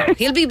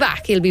 He'll be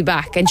back.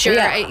 And sure,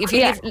 if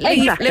you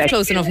live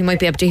close enough, you might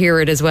be able to hear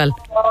it as well.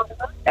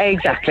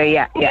 Exactly,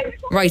 yeah.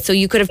 Right, so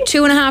you could have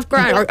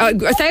 €2,500 or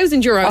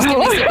 €1,000. Give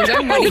me a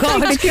second. Oh,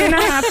 God,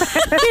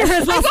 €2,500.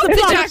 Here's lost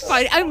the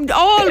jackpot. I'm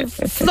all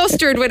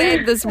flustered with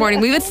Ed this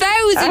morning. We have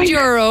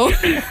 €1,000.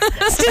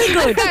 Still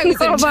good.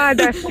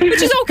 1,000.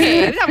 Which is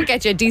okay. That would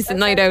get you a decent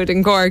night out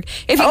in Cork.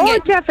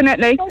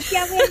 Definitely.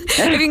 If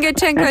you can get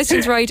 10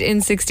 questions right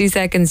in 60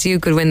 seconds, you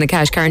could win the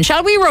cash, Karen.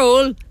 Shall we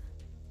roll?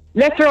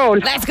 Let's roll.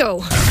 Let's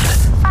go. 4,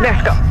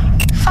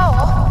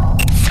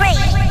 3,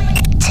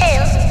 2,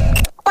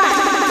 1.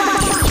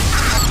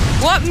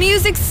 What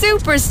music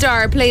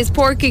superstar plays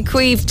Porky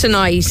Queef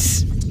tonight?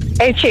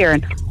 Ed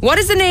Sheeran. What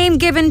is the name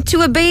given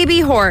to a baby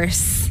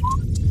horse?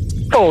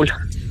 Foal.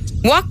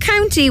 What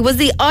county was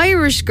the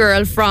Irish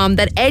girl from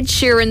that Ed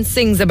Sheeran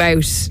sings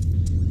about?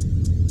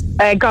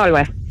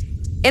 Galway.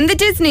 In the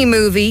Disney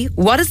movie,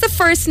 what is the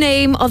first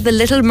name of the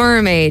Little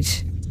Mermaid?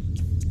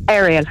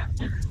 Ariel.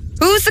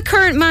 Who's the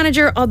current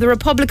manager of the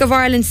Republic of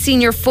Ireland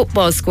senior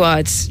football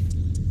squad?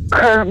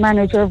 Current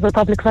manager of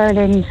Republic of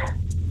Ireland,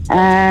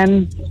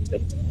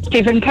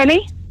 Stephen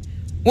Kenny.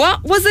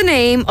 What was the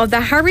name of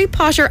the Harry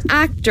Potter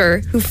actor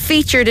who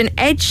featured in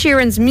Ed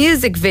Sheeran's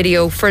music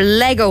video for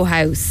Lego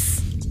House?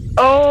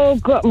 Oh,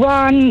 God,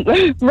 Ron.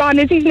 Ron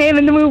is his name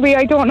in the movie.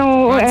 I don't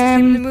know. What's his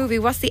name in the movie?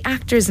 What's the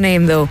actor's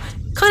name, though?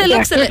 Kind of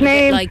looks a little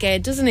bit like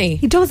Ed, doesn't he?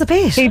 He does a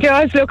bit. He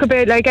does look a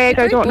bit like Ed.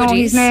 I don't know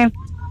his name.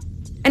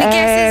 And he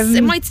guesses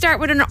it might start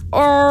with an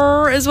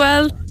R as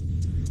well.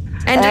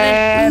 And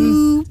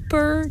then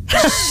Cooper.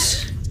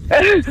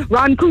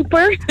 Ron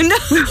Cooper? No,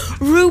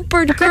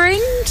 Rupert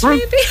Grint,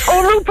 maybe?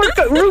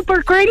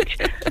 Rupert Grint.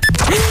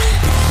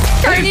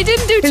 Karen, you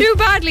didn't do too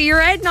badly. Your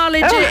Ed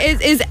knowledge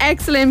is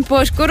excellent,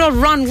 but good old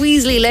Ron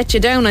Weasley let you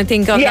down, I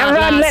think, on that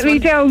Ron let me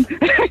down.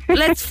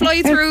 Let's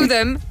fly through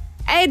them.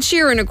 Ed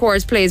Sheeran, of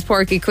course, plays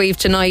Porky Queef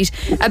tonight.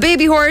 A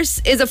baby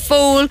horse is a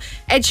foal.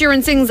 Ed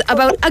Sheeran sings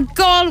about a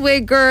Galway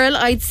girl.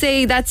 I'd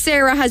say that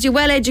Sarah has you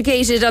well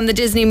educated on the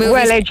Disney movies.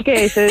 Well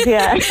educated,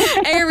 yeah.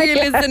 Ariel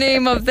is the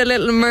name of the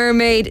Little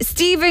Mermaid.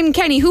 Stephen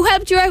Kenny, who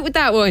helped you out with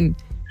that one?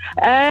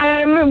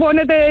 One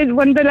of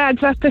the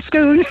lads at the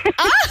school.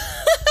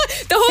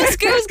 The whole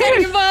school's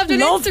getting involved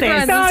in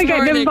Instagram this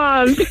morning.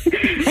 Involved.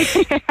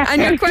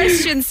 And your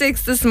question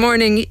 6 this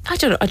morning, I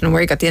don't know where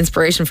you got the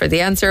inspiration for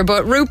the answer,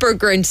 but Rupert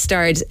Grint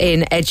starred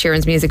in Ed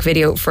Sheeran's music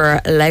video for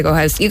Lego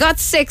House. You got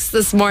 6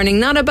 this morning.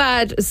 Not a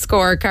bad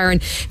score, Karen.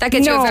 That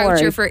gets you a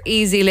voucher for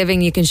Easy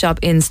Living. You can shop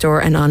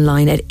in-store and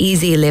online at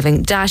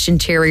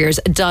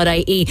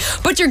easyliving-interiors.ie.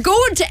 But you're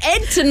going to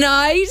Ed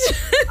tonight.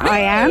 I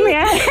am,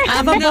 yeah.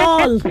 Have a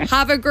ball.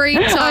 Have a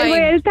great time.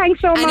 I will. Thanks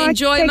so much. And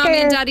enjoy Take Mommy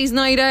care. and Daddy's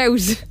night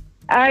out.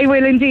 I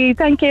will indeed.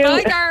 Thank you.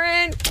 Bye,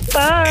 Karen.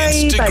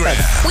 Bye. Bye-bye.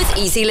 With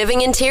Easy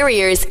Living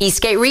Interiors,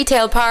 Eastgate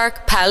Retail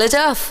Park,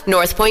 Paladuff,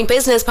 North Point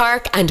Business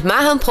Park and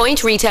Mahon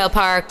Point Retail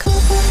Park.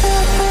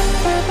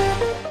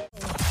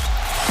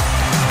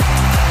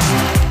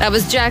 That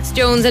was Jax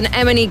Jones and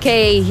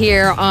M&E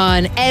here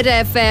on Ed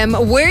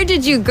FM. Where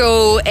did you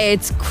go?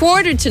 It's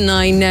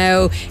 8:45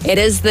 now. It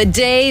is the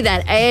day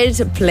that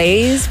Ed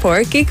plays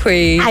Porky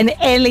Queen. And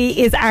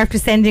Ellie is after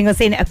sending us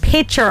in a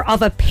picture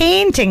of a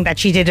painting that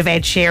she did of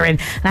Ed Sheeran.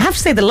 And I have to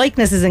say the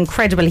likeness is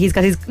incredible. He's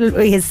got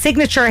his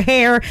signature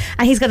hair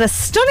and he's got a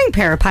stunning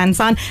pair of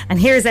pants on. And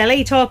here's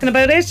Ellie talking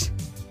about it.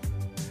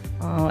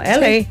 Oh,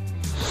 Ellie.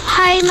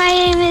 Hi, my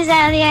name is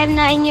Ellie. I'm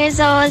 9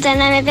 years old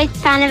and I'm a big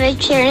fan of Ed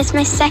Sheeran. It's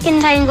my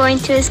second time going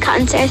to his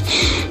concert.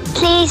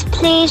 Please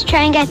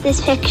try and get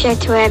this picture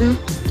to him.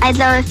 I'd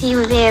love if he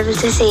would be able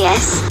to see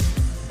us.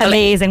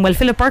 Amazing. Well,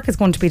 Philip Burke is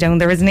going to be down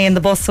there, isn't he, in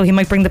the bus, so he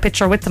might bring the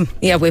picture with him.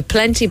 Yeah, we've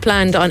plenty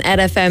planned on Ed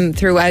FM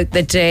throughout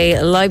the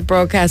day. Live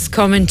broadcast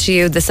coming to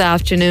you this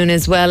afternoon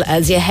as well.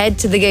 As you head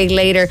to the gig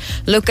later,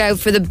 look out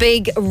for the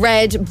big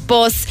red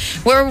bus.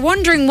 We're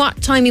wondering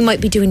what time he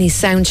might be doing his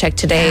sound check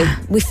today.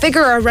 We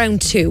figure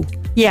around 2.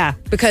 Yeah.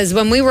 Because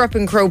when we were up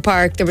in Croke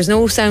Park, there was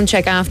no sound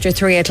check after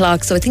 3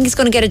 o'clock, so I think he's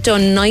going to get it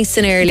done nice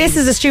and early. This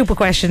is a stupid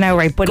question now,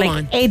 right? But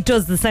Ed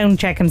does the sound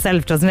check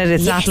himself, doesn't it?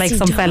 It's not like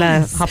some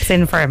fella hops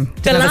in for him.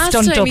 The last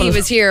time he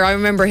was here, I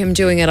remember him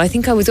doing it. I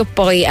think I was up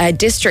by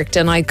District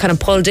and I kind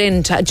of pulled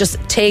in to just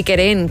take it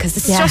in because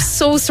it's just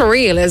so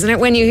surreal, isn't it?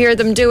 When you hear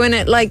them doing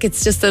it, like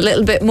it's just a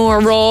little bit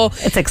more raw.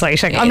 It's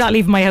exciting. I'm not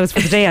leaving my house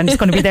for the day. I'm just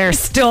going to be there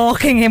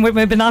stalking him with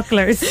my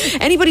binoculars.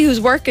 Anybody who's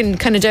working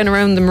kind of down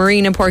around the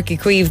Marina, Porky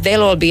Queeve,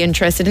 they'll all be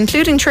interested,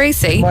 including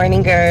Tracy.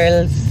 Morning,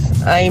 girls.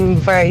 I'm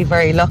very,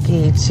 very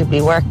lucky to be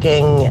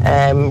working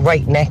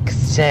right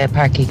next to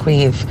Parky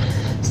Queeve.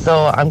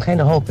 So I'm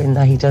kind of hoping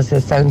that he does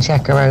his sound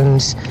check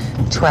around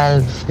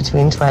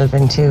between 12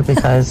 and 2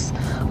 because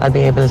I'll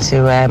be able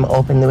to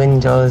open the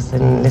windows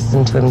and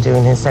listen to him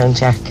doing his sound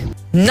check.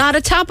 Not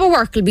a tap of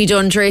work will be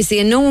done, Tracy,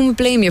 and no one would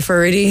blame you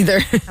for it either.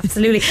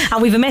 Absolutely.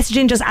 And we've a message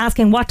in just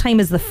asking what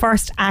time is the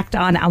first act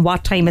on and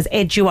what time is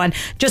Ed due on.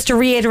 Just to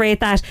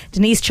reiterate that,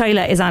 Denise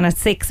Chyla is on at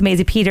 6,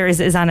 Maisie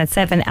Peters is on at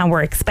 7, and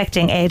we're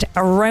expecting Ed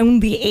around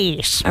the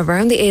 8.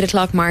 Around the 8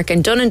 o'clock mark,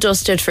 and done and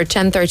dusted for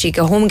 10:30.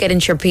 Go home and get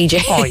into your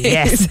PJs. Oh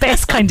yes,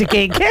 best kind of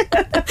gig.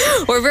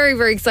 We're very,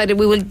 very excited.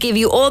 We will give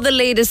you all the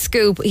latest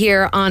scoop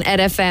here on Ed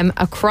FM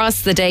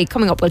across the day.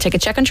 Coming up, we'll take a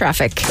check on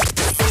traffic.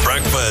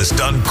 Breakfast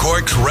on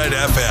Cork's Red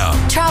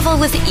FM. Travel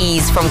with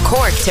ease from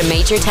Cork to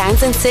major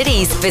towns and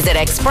cities. Visit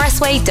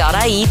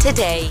expressway.ie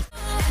today.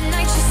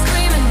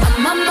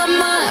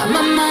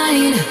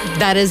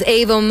 That is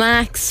Ava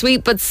Max,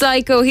 Sweet But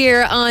Psycho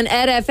here on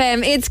Ed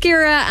FM. It's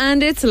Ciara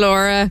and it's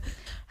Laura.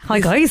 Hi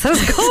guys, how's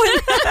it going?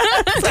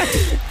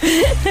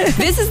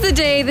 This is the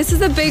day, this is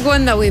the big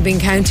one that we've been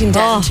counting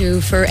down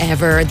to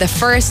forever. The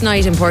first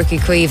night in Porky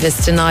Queeve is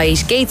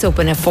tonight. Gates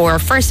open at 4,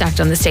 first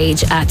act on the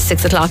stage at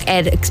 6 o'clock.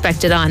 Ed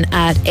expected on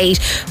at 8.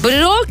 But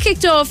it all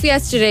kicked off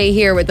yesterday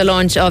here with the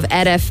launch of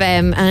Ed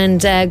FM, and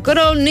good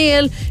old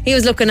Neil, he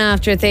was looking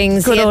after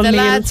things. Good he had old the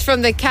Neil. lads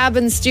from the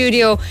Cabin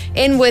Studio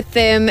in with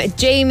them,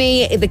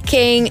 Jamie, the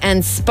King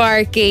and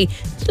Sparky.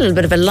 A little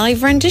bit of a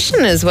live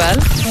rendition as well.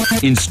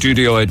 In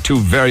studio, I had two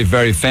very,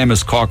 very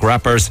famous Cork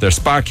rappers. They're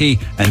Sparky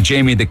and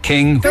Jamie the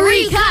King. The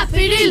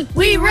recapital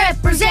we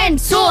represent.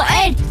 So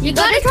Ed, you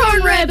gotta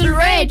turn rebel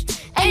red.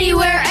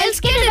 Anywhere else,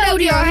 get it out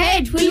of your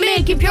head. We'll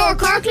make you pure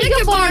Cork like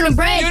you're born and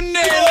bred. You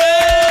nailed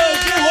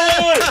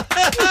it!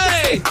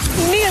 Hey!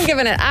 Neil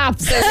giving it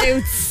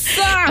absolute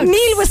socks.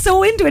 Neil was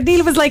so into it.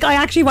 Neil was like, I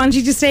actually want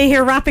you to stay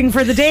here rapping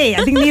for the day.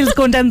 I think Neil's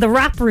going down the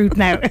rap route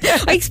now.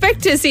 I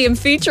expect to see him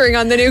featuring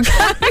on the new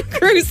Cabin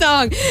Crew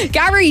song.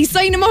 Gary,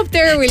 sign him up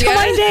there, will you? Come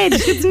on, Ed.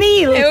 It's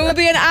Neil. It will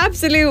be an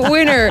absolute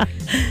winner.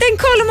 Then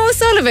Colin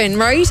O'Sullivan,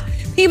 right?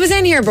 He was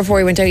in here before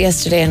he went out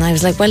yesterday, and I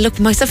was like, well, look,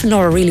 myself and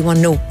Laura really want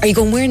to know, are you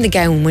going wearing the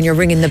gown when you're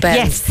ringing the bells?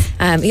 Yes.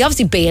 He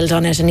obviously bailed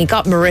on it, and he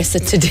got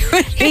Marissa to do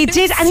it. He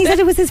did, and he said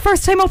it was his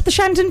first time up the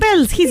Shandon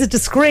Bells. He's a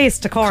disgrace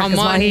to Cork. Come is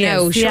what on he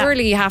now, is.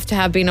 surely you have to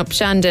have been up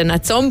Shandon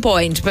at some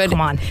point. But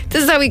come on,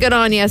 this is how we got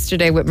on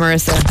yesterday with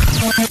Marissa.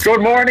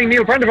 Good morning,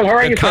 Neil Prendeville. How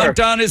are you, The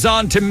countdown is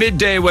on to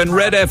midday when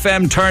Red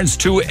FM turns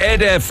to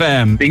Ed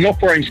FM. Being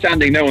up where I'm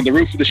standing now on the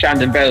roof of the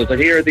Shandon Bells, I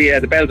hear the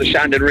bells of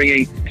Shandon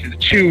ringing to the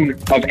tune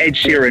of Ed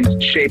Sheeran's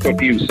Shape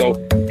of You. So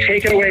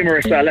take it away,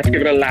 Marissa. Let's give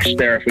it a lash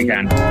there if we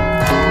can.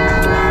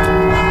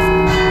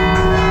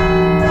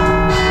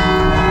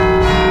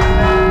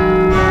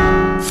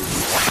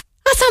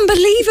 That's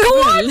unbelievable.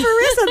 Go on,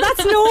 Marissa.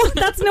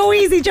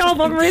 easy job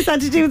what Marissa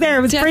had to do there.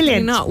 It was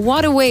brilliant. Not.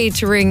 What a way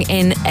to ring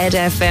in Ed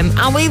FM.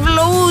 And we've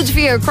loads for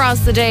you across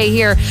the day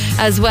here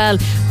as well.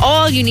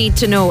 All you need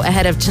to know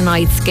ahead of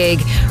tonight's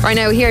gig. Right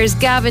now, here's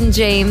Gavin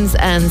James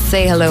and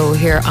Say Hello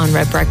here on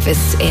Red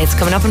Breakfast. It's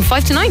coming up in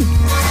 5 to 9.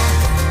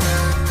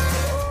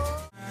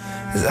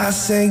 As I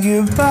say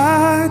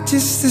goodbye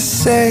just to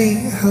say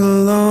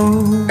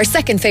hello. Our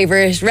second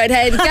favourite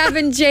redhead,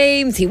 Gavin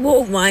James. He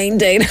won't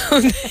mind, I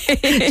know.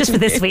 Just for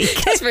this week.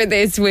 Just for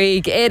this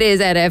week. It is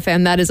Ed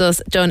FM. That is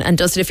us done and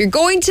dusted. If you're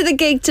going to the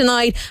gig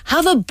tonight,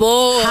 have a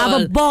ball. Have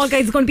a ball,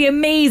 guys. It's going to be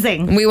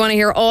amazing. We want to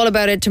hear all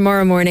about it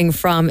tomorrow morning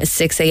from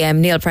 6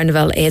 a.m. Neil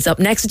Prendeville is up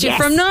next with you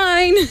from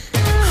 9.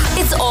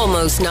 It's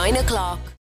almost 9 o'clock.